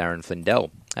 for Darren Flindell.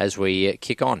 As we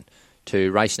kick on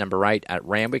to race number 8 at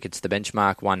Randwick, it's the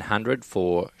benchmark 100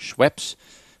 for Schweppes.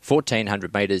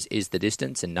 1,400 metres is the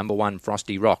distance, and number 1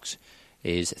 Frosty Rocks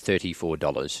is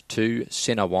 $34. 2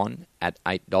 Cinnawon at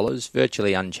 $8,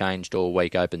 virtually unchanged all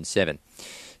week, open 7.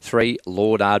 3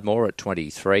 Lord Ardmore at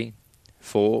 $23.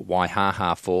 4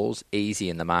 Waihaha Falls, easy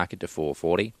in the market to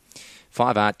 $4.40.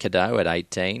 5 Art Cadeau at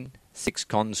 $18. 6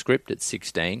 Conscript at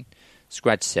 $16.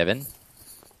 Scratch 7.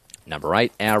 Number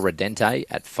 8 Our Redente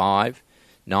at $5.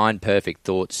 9 Perfect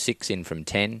Thoughts, 6 in from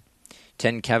 10.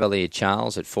 10 Cavalier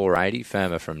Charles at $4.80,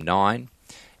 firmer from 9.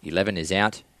 11 is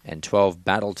out, and 12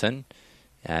 Battleton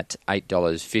at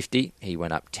 $8.50. He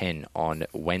went up 10 on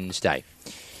Wednesday.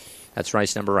 That's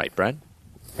race number 8, Brad.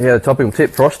 Yeah, the topical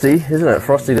tip, Frosty, isn't it?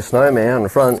 Frosty the Snowman out in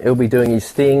front. He'll be doing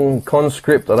his thing.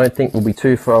 Conscript, I don't think will be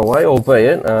too far away,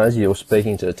 albeit, as you were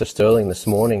speaking to Sterling this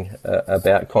morning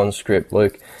about Conscript,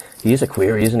 Luke, he is a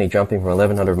query, isn't he? Jumping from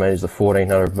 1,100 metres to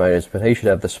 1,400 metres, but he should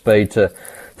have the speed to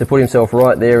put himself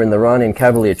right there in the run. In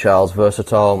Cavalier Charles,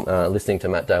 versatile. Listening to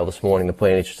Matt Dale this morning, the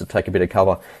plan is just to take a bit of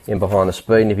cover in behind the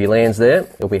speed, and if he lands there,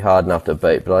 it'll be hard enough to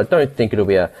beat. But I don't think it'll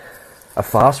be a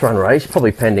fast run race,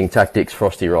 probably pending tactics,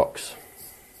 Frosty Rocks.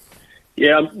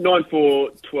 Yeah, 9, 4,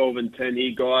 12 and 10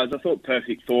 here, guys. I thought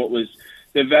Perfect Thought was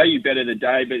the value bet of the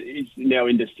day, but it's now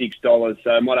into $6,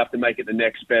 so I might have to make it the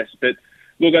next best. But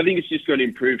look, I think it's just got to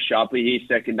improve sharply here,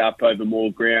 second up over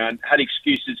more ground. Had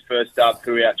excuses first up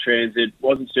throughout transit,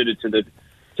 wasn't suited to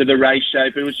the race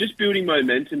shape. It was just building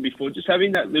momentum before, just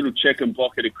having that little check and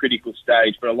block at a critical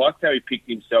stage. But I liked how he picked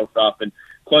himself up and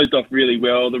closed off really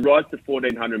well. The rise to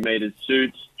 1,400 metres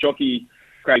suits. Jockey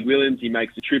Craig Williams, he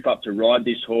makes the trip up to ride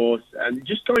this horse. And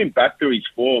just going back through his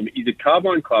form, he's a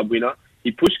Carbine Club winner.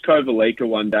 He pushed Kovalika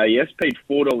one day. He SP'd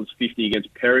 $4.50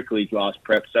 against Pericles last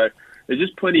prep. So there's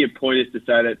just plenty of pointers to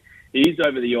say that he is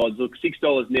over the odds. Look,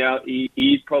 $6 now, he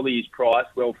is probably his price,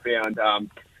 well found.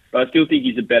 But I still think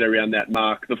he's a bet around that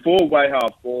mark. The 4 way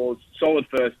half falls, solid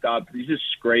first up. He's just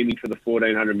screaming for the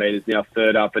 1,400 metres now,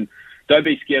 third up. And don't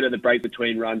be scared of the break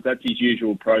between runs. That's his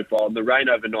usual profile. And the rain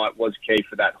overnight was key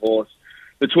for that horse.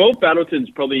 The 12 Battleton's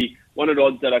probably one of the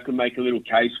odds that I could make a little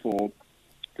case for.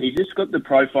 He's just got the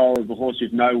profile of a horse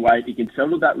with no weight. He can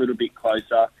settle that little bit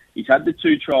closer. He's had the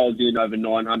 2 trials in over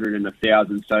 900 and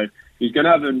 1,000. So he's going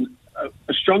to have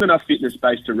a strong enough fitness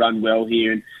base to run well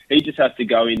here. And he just has to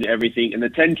go into everything. And the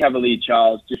 10 Cavalier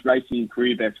Charles, just racing in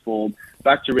career best form,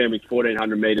 back to Randwick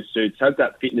 1,400 metre suits, has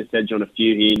that fitness edge on a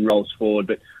few here and rolls forward.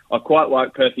 But I quite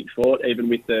like Perfect Fort, even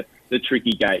with the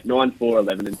tricky gate. 9, 4,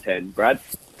 11 and 10. Brad?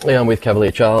 Yeah, I'm with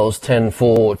Cavalier Charles. 10,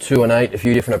 4, 2 and 8. A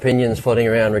few different opinions floating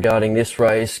around regarding this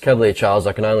race. Cavalier Charles,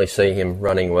 I can only see him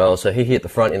running well. So he hit the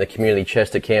front in the community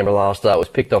chest at Canberra last start, was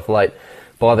picked off late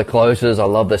by the closers. I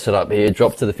love the setup here.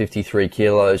 Dropped to the 53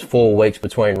 kilos, 4 weeks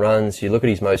between runs. You look at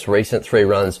his most recent 3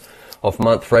 runs off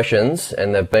month freshens,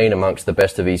 and they've been amongst the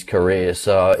best of his career.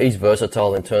 So he's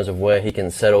versatile in terms of where he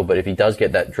can settle, but if he does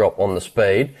get that drop on the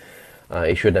speed,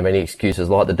 he shouldn't have any excuses,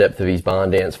 like the depth of his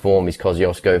barn dance form, his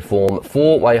Kosciuszko form.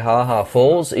 4 Waihaha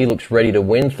Falls, he looks ready to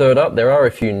win third up. There are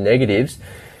a few negatives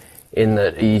in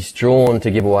that he's drawn to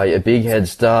give away a big head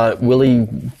start.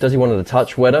 Does he want the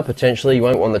touch wetter? Potentially. He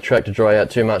won't want the track to dry out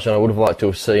too much, and I would have liked to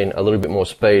have seen a little bit more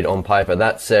speed on paper.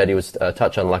 That said, he was a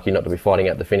touch unlucky not to be fighting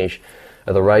out the finish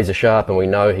of the Razor Sharp, and we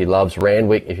know he loves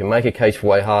Randwick. If you make a case for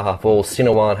Waihaha Falls,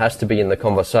 Sinawan has to be in the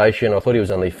conversation. I thought he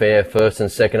was only fair first and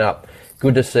second up.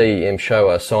 Good to see him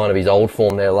show a sign of his old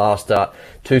form there last start.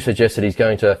 2 suggested he's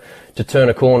going to turn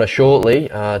a corner shortly.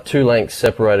 2 lengths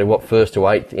separated, first to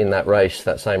 8th in that race,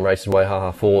 that same race as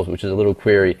Waihaha Falls, which is a little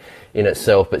query in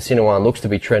itself. But Sinawan looks to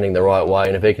be trending the right way,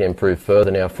 and if he can improve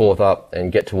further now, 4th up,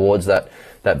 and get towards that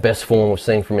best form we've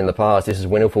seen from him in the past, this is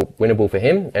winnable for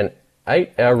him. And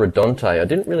 8 Our Redonte, I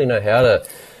didn't really know how to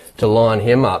line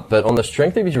him up, but on the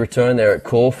strength of his return there at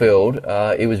Caulfield,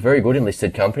 it was very good in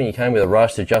listed company. He came with a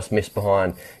rush to just miss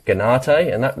behind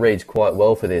Ganate, and that reads quite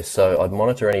well for this, so I'd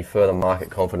monitor any further market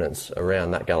confidence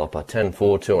around that galloper. 10,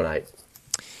 4, 2 and 8.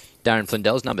 Darren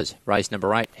Flindell's numbers. Race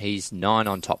number 8, he's 9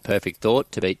 on top, Perfect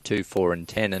Thought, to beat 2, 4 and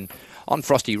 10. And on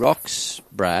Frosty Rocks,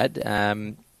 Brad,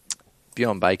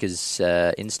 Bjorn Baker's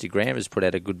Instagram has put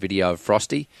out a good video of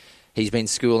Frosty. He's been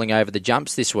schooling over the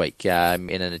jumps this week in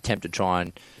an attempt to try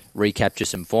and recapture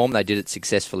some form. They did it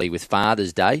successfully with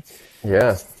Father's Day.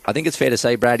 Yeah. I think it's fair to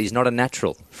say, Brad, he's not a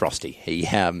natural, Frosty. He,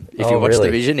 if you watch the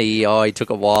vision, he took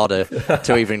a while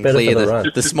to even clear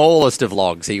the smallest of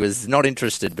logs. He was not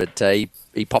interested, but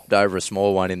he popped over a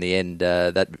small one in the end,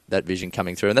 that vision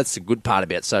coming through. And that's the good part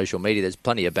about social media. There's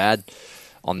plenty of bad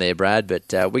on there, Brad,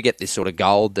 but we get this sort of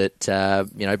gold that,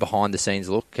 behind the scenes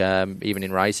look, even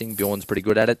in racing. Bjorn's pretty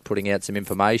good at it, putting out some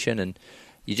information, and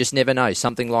you just never know.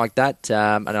 Something like that,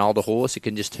 an older horse, it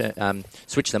can just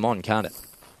switch them on, can't it?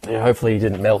 Yeah, hopefully he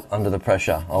didn't melt under the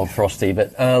pressure, old Frosty.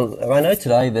 But I know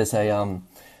today there's a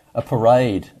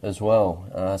parade as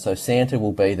well. So Santa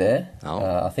will be there.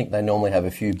 I think they normally have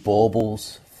a few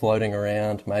baubles floating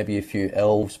around, maybe a few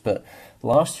elves. But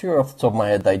last year, off the top of my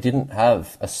head, they didn't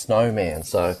have a snowman.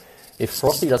 So if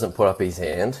Frosty doesn't put up his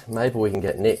hand, maybe we can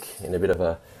get Nick in a bit of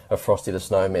a Frosty the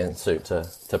Snowman suit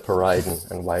to parade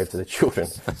and wave to the children.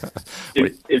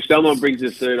 If someone brings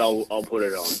a suit, I'll put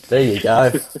it on. There you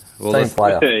go. Well, Same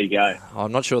player. There you go.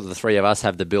 I'm not sure that the three of us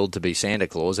have the build to be Santa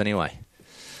Claus anyway.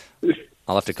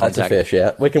 I'll have to contact... That's a fair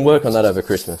shout. We can work on that over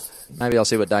Christmas. Maybe I'll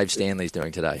see what Dave Stanley's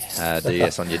doing today.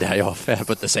 DS on your day off.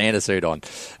 Put the Santa suit on.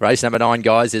 Race number 9,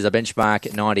 guys, there's a benchmark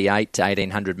at 98 to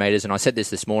 1,800 metres. And I said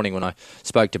this morning when I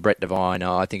spoke to Brett Devine.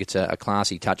 I think it's a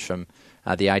classy touch from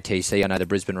the ATC. I know the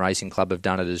Brisbane Racing Club have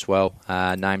done it as well.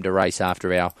 Named a race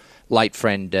after our late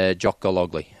friend Jock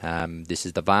Gologly. This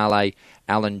is the Vale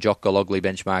Alan Jock Gologly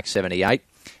benchmark 78.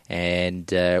 And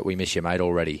we miss you, mate,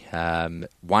 already.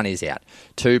 1 is out.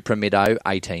 2, Promido,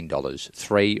 $18.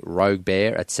 3, Rogue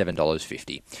Bear at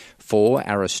 $7.50. 4,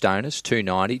 Aristonus,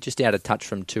 $2.90, just out of touch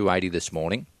from $2.80 this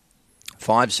morning.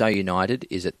 5, So United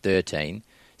is at $13.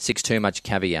 6, Too Much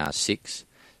Caviar, $6.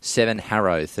 7,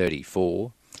 Harrow,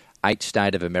 $34. 8,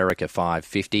 State of America,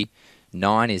 $5.50.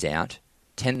 9 is out.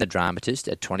 10, The Dramatist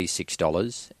at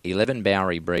 $26. 11,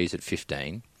 Bowery Breeze at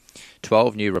 $15.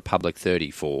 12, New Republic,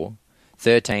 $34.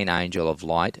 13, Angel of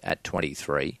Light at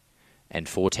 23, and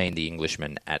 14, The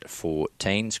Englishman at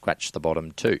 14. Scratch the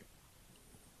bottom 2.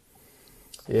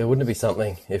 Yeah, wouldn't it be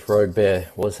something if Rogue Bear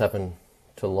was happen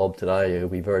to lob today? It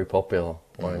would be very popular,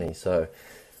 won't he? So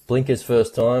blinkers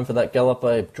first time for that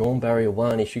galloper. Drawn barrier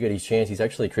 1. He should get his chance. He's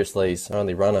actually Chris Lee's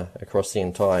only runner across the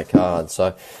entire card.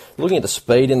 So looking at the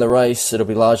speed in the race, it'll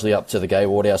be largely up to the Gay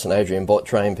Waterhouse and Adrian Bott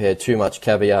train pair. Too Much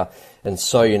Caviar and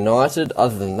So United.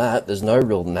 Other than that, there's no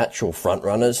real natural front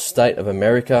runners. State of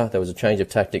America, there was a change of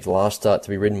tactics last start to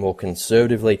be ridden more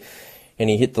conservatively, and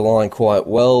he hit the line quite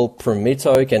well.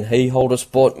 Primito, can he hold a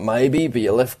spot? Maybe, but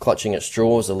you're left clutching at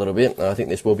straws a little bit. And I think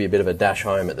this will be a bit of a dash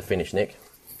home at the finish, Nick.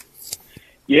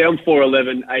 Yeah, I'm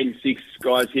 4'11", 8 and 6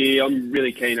 guys here. I'm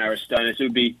really keen Aristonis. It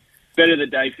would be better the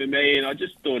day for me, and I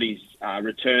just thought his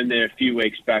return there a few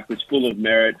weeks back was full of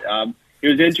merit. He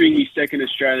was entering his second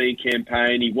Australian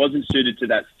campaign. He wasn't suited to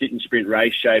that sit and sprint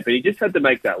race shape, and he just had to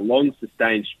make that long,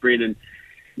 sustained sprint, and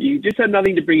you just had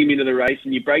nothing to bring him into the race,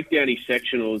 and you break down his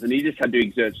sectionals, and he just had to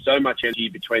exert so much energy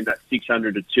between that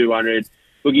 600 to 200.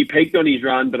 Look, he peaked on his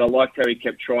run, but I liked how he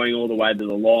kept trying all the way to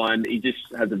the line. He just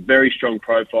has a very strong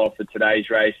profile for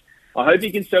today's race. I hope he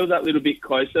can sell that little bit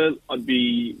closer. I'd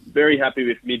be very happy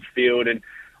with midfield, and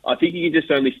I think he can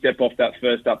just only step off that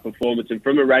first up performance. And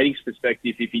from a ratings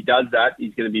perspective, if he does that,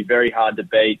 he's going to be very hard to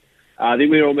beat. I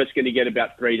think we're almost going to get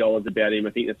about $3 about him.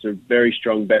 I think that's a very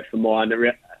strong bet for mine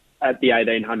at the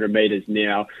 1,800 metres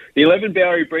now. The 11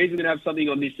 Bowery Breeze, I'm going to have something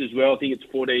on this as well. I think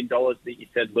it's $14 that you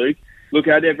said, Luke. Look,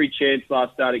 I had every chance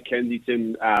last start at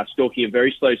Kensington, stalking a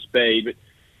very slow speed,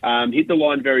 but hit the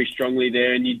line very strongly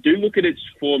there. And you do look at its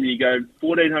form, you go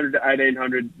 1,400 to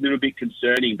 1,800, a little bit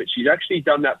concerning, but she's actually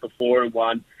done that before and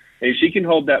won. And if she can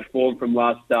hold that form from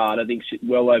last start, I think she's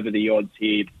well over the odds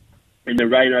here. And the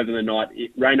rain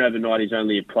overnight is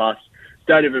only a plus.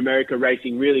 State of America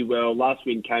racing really well. Last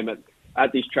win came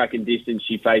at this track and distance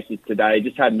she faces today.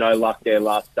 Just had no luck there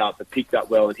last start, but picked up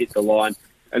well and hit the line.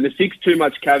 And the 6 Too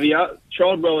Much Caviar,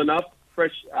 trialled well enough,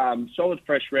 solid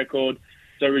fresh record.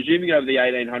 So resuming over the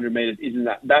 1,800 metres isn't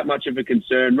that much of a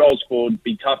concern. Rolls forward,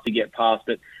 be tough to get past,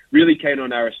 but really keen on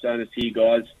Aristonis here,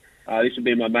 guys. This would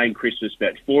be my main Christmas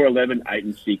bet. 4-11, 8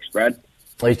 and 6, Brad.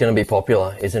 He's going to be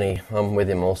popular, isn't he? I'm with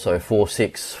him also. 4,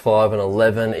 6, 5 and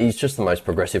 11. He's just the most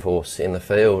progressive horse in the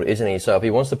field, isn't he? So if he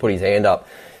wants to put his hand up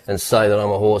and say that I'm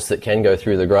a horse that can go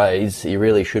through the grades, he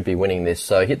really should be winning this.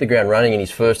 So he hit the ground running in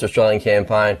his first Australian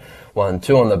campaign, won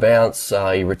 2 on the bounce.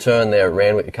 He returned there at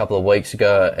Randwick a couple of weeks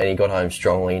ago, and he got home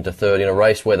strongly into third in a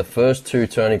race where the first 2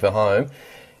 turning for home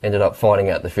ended up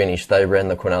fighting out the finish. They ran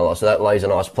the Quinella, so that lays a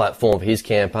nice platform for his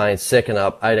campaign. Second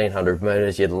up, 1,800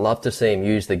 metres. You'd love to see him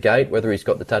use the gate. Whether he's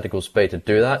got the tactical speed to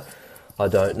do that, I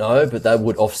don't know, but that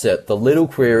would offset the little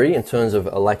query in terms of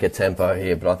a lack of tempo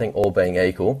here. But I think all being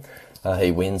equal, he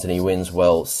wins, and he wins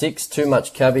well. 6, Too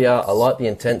Much Caviar. I like the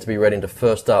intent to be read into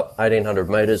first up, 1,800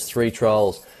 metres, 3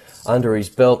 trials under his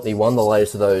belt. He won the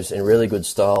latest of those in really good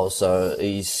style, so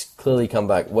he's clearly come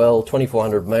back well.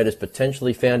 2,400 metres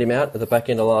potentially found him out at the back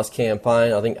end of last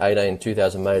campaign. I think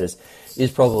 2,000 metres is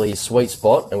probably his sweet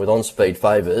spot, and with on-speed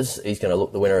favours, he's going to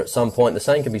look the winner at some point. The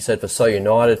same can be said for So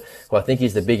United, who I think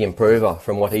is the big improver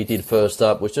from what he did first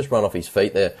up, was just run off his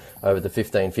feet there over the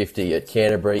 1,550 at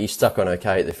Canterbury. He stuck on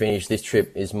okay at the finish. This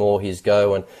trip is more his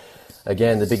go, and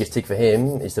again, the biggest tick for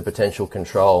him is the potential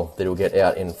control that he'll get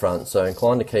out in front. So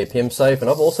inclined to keep him safe. And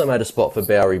I've also made a spot for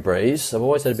Bowery Breeze. I've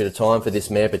always had a bit of time for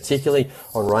this mare, particularly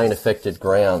on rain-affected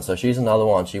ground. So she's another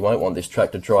one. She won't want this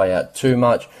track to dry out too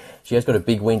much. She has got a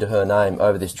big win to her name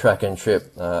over this track and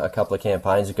trip a couple of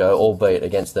campaigns ago, albeit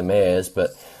against the mares,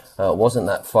 but wasn't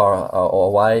that far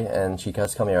away, and she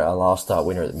has come here our last start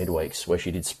winner at the midweeks, where she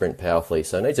did sprint powerfully.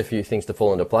 So needs a few things to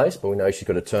fall into place, but we know she's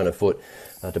got to turn her foot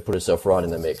to put herself right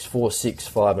in the mix. 4, 6,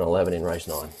 5 and 11 in race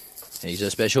 9. He's a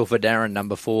special for Darren,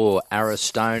 number 4,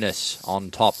 Aristonis,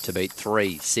 on top to beat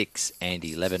 3, 6 and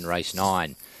 11, race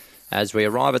 9. As we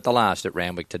arrive at the last at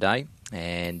Randwick today,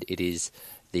 and it is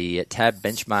the Tab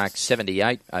benchmark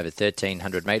 78 over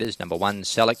 1,300 metres. Number 1,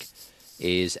 Selleck,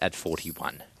 is at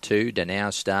 41. 2,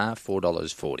 Danow Star,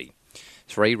 $4.40.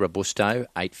 3, Robusto,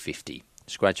 $8.50.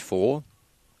 Scratch 4.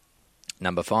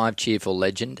 Number 5, Cheerful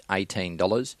Legend,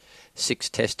 $18. 6,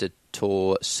 Testator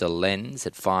Selens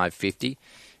at $5.50.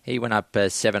 He went up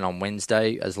 7 on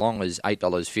Wednesday, as long as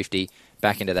 $8.50,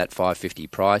 back into that $5.50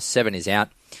 price. 7 is out.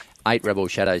 8, Rebel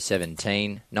Shadow,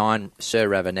 $17. 9, Sir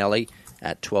Ravanelli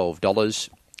at $12.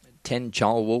 10,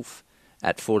 Cholwolf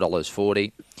at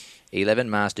 $4.40. 11,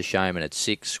 Master Showman at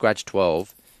 6. Scratch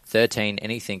 12. 13,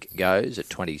 Anything Goes at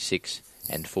 26.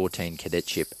 And 14,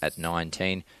 Cadetship at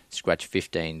 19. Scratch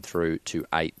 15 through to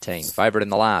 18. Favourite in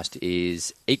the last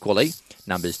is equally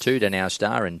numbers 2, Danow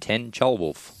Star, and 10,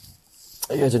 Cholwolf.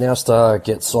 Yeah, Danow Star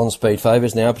gets on-speed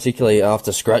favours now, particularly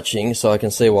after scratching, so I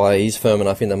can see why he's firm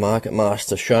enough in the market.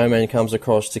 Master Showman comes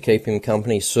across to keep him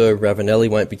company. Sir Ravanelli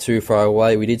won't be too far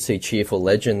away. We did see Cheerful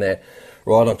Legend there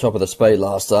right on top of the speed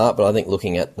last start, but I think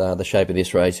looking at the shape of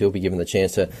this race, he'll be given the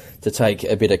chance to take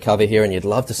a bit of cover here, and you'd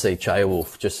love to see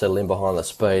Wolf just settle in behind the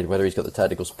speed. Whether he's got the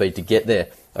tactical speed to get there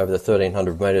over the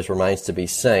 1,300 metres remains to be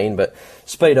seen, but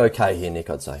speed okay here, Nick,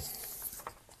 I'd say.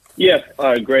 Yeah,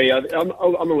 I agree. I'm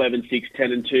 11, 6,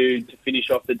 10 and 2 to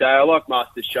finish off the day. I like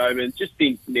Master Showman. Just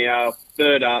think now,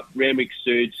 third up, Randwick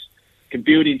suits, can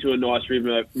build into a nice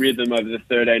rhythm over the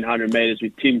 1,300 metres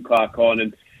with Tim Clark on,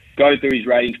 and going through his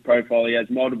ratings profile, he has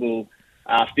multiple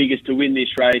figures to win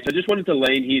this race. I just wanted to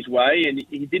lean his way, and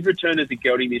he did return as a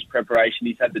gelding this preparation.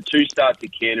 He's had the 2 starts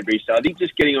at Canterbury, so I think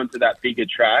just getting onto that bigger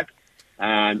track,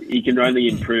 he can only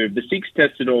improve. The 6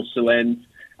 tested all Solens.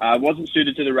 Wasn't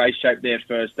suited to the race shape there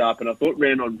first up, and I thought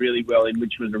ran on really well in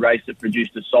which was a race that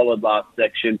produced a solid last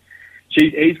section.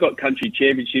 He's got country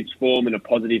championships form and a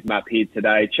positive map here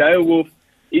today. Wolf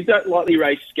is that lightly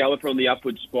raced scalloper on the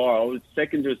upward spiral. It's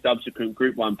second to a subsequent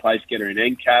Group 1 place getter in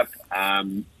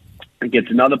NCAP. It gets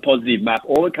another positive map.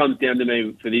 All it comes down to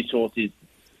me for this horse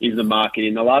is the market.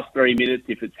 In the last 3 minutes,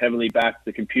 if it's heavily backed,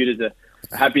 the computers are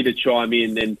happy to chime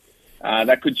in, then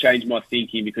that could change my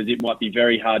thinking because it might be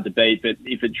very hard to beat. But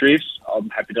if it drifts, I'm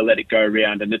happy to let it go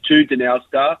around. And the 2 Denell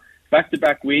Star,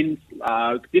 back-to-back wins.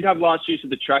 Did have last use of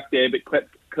the track there, but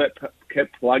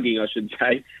kept plugging, I should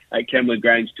say, at Kembla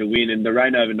Grange to win. And the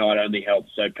rain overnight only helped.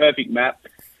 So perfect map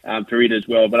for it as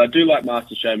well. But I do like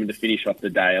Master Showman to finish off the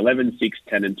day. 11, 6,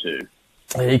 10 and 2.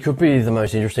 He could be the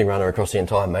most interesting runner across the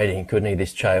entire meeting, couldn't he,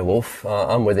 this Wolf?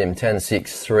 I'm with him, 10,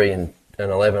 6, 3 and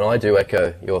 11. I do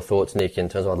echo your thoughts, Nick, in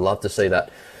terms of I'd love to see that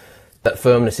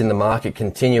firmness in the market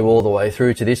continue all the way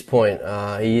through to this point.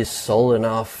 He is solid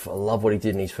enough. I love what he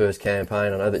did in his first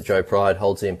campaign. I know that Joe Pride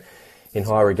holds him in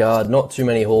high regard. Not too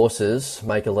many horses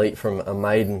make a leap from a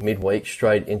maiden midweek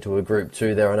straight into a Group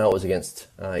 2 there. I know it was against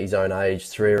his own age,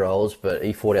 3-year-olds, but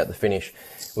he fought out the finish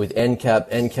with NCAP.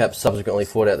 NCAP subsequently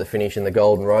fought out the finish in the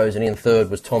Golden Rose, and in third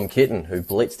was Tom Kitten, who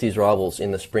blitzed his rivals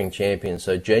in the Spring Champions.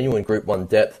 So genuine Group 1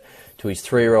 depth to his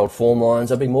 3-year-old form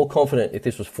lines. I'd be more confident if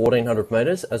this was 1,400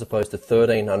 metres as opposed to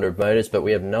 1,300 metres, but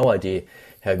we have no idea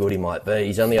how good he might be.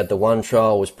 He's only had the 1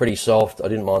 trial, was pretty soft. I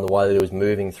didn't mind the way that he was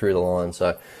moving through the line.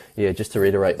 So, yeah, just to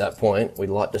reiterate that point, we'd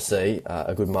like to see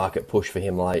a good market push for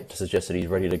him late to suggest that he's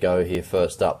ready to go here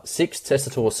first up. 6,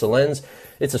 Testator Solens.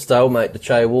 It's a stalemate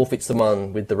to Wolf. It's the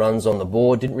one with the runs on the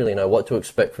board. Didn't really know what to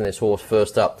expect from this horse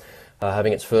first up.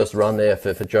 Having its first run there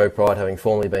for Joe Pride, having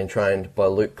formerly been trained by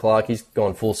Luke Clark. He's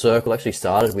gone full circle, actually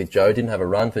started with Joe, didn't have a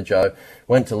run for Joe,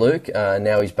 went to Luke, and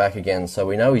now he's back again. So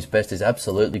we know his best is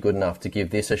absolutely good enough to give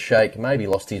this a shake. Maybe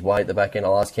lost his way at the back end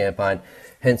of last campaign,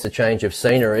 hence a change of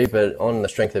scenery, but on the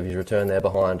strength of his return there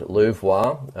behind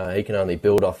Louvois, he can only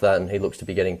build off that, and he looks to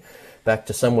be getting back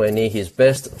to somewhere near his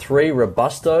best. 3,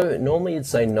 Robusto. Normally you'd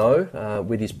say no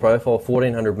with his profile,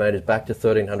 1,400 metres back to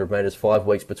 1,300 metres, 5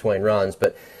 weeks between runs,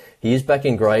 but he is back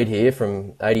in grade here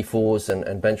from 84s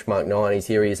and benchmark 90s.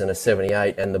 Here he is in a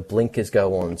 78, and the blinkers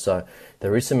go on. So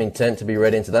there is some intent to be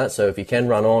read into that. So if he can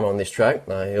run on this track,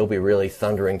 he'll be really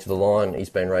thundering to the line.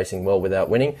 He's been racing well without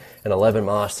winning. And 11,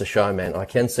 Master Showman. I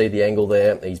can see the angle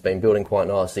there. He's been building quite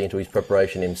nicely into his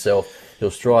preparation himself. He'll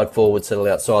stride forward, settle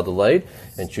outside the lead,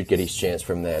 and should get his chance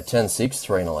from there. 10, 6,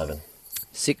 3 and 11.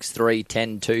 6, 3,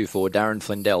 10, 2 for Darren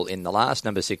Flindell in the last.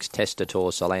 Number 6, Testator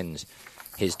Solens,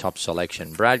 his top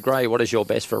selection. Brad Gray, what is your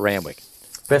best for Randwick?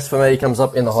 Best for me comes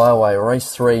up in the highway.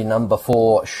 Race 3, number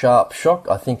 4, Sharp Shock.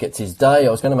 I think it's his day.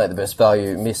 I was going to make the best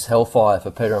value, Miss Hellfire,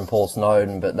 for Peter and Paul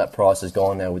Snowden, but that price is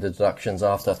gone now with the deductions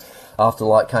after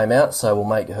light came out, so we'll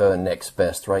make her next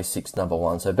best. Race 6, number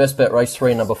 1. So best bet, race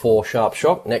 3, number 4, Sharp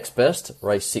Shock. Next best,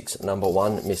 race 6, number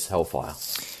 1, Miss Hellfire.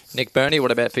 Nick Berney,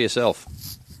 what about for yourself?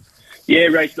 Yeah,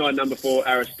 race 9, number 4,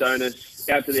 Aristonus.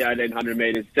 Out to the 1,800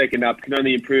 metres, second up, can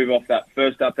only improve off that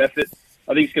first up effort.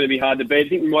 I think it's going to be hard to beat. I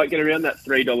think we might get around that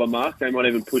 $3 mark. They might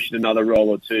even push it another roll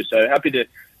or two. So happy to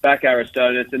back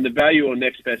Aristonus. And the value or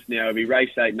next best now will be race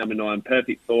 8, number 9,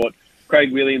 Perfect Thought.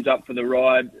 Craig Williams up for the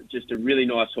ride. Just a really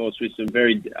nice horse with some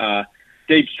very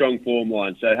deep, strong form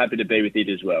lines. So happy to be with it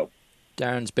as well.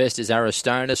 Darren's best is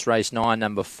Aristonus, race 9,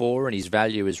 number 4, and his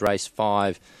value is race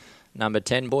 5, number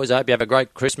 10. Boys, I hope you have a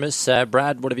great Christmas.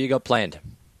 Brad, what have you got planned?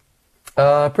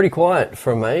 Pretty quiet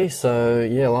from me. So,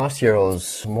 yeah, last year I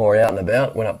was more out and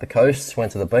about, went up the coast,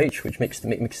 went to the beach, which mixed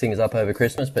things up over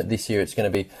Christmas. But this year it's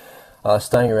going to be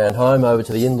staying around home, over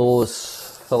to the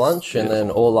in-laws for lunch, and then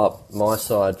all up my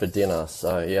side for dinner.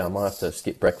 So, yeah, I might have to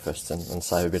skip breakfast and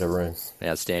save a bit of room.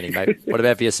 Outstanding, mate. What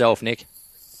about for yourself, Nick?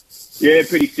 Yeah,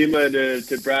 pretty similar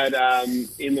to Brad.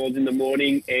 In-laws in the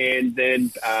morning, and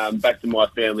then back to my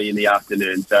family in the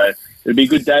afternoon. So it'll be a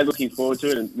good day. Looking forward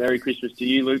to it. And Merry Christmas to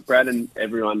you, Luke, Brad, and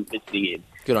everyone listening in.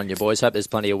 Good on you, boys. Hope there's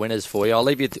plenty of winners for you. I'll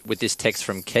leave you with this text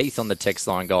from Keith on the text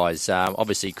line, guys.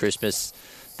 Obviously, Christmas,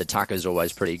 the tucker's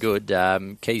always pretty good.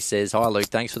 Keith says, "Hi, Luke.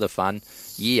 Thanks for the fun.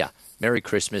 Merry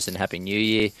Christmas and Happy New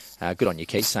Year." Good on you,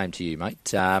 Keith. Same to you,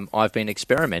 mate. I've been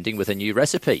experimenting with a new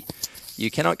recipe. You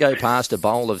cannot go past a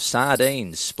bowl of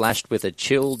sardines splashed with a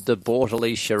chilled de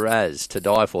Bortoli Shiraz to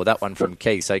die for. That one from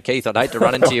Keith. So, Keith, I'd hate to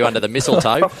run into you under the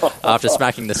mistletoe after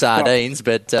smacking the sardines,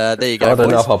 but there you go, I don't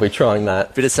boys. know if I'll be trying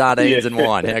that. Bit of sardines and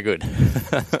wine. How good.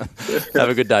 Have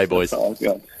a good day, boys. Thanks,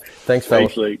 fellas.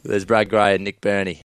 Thanks, Luke. There's Brad Gray and Nick Berney.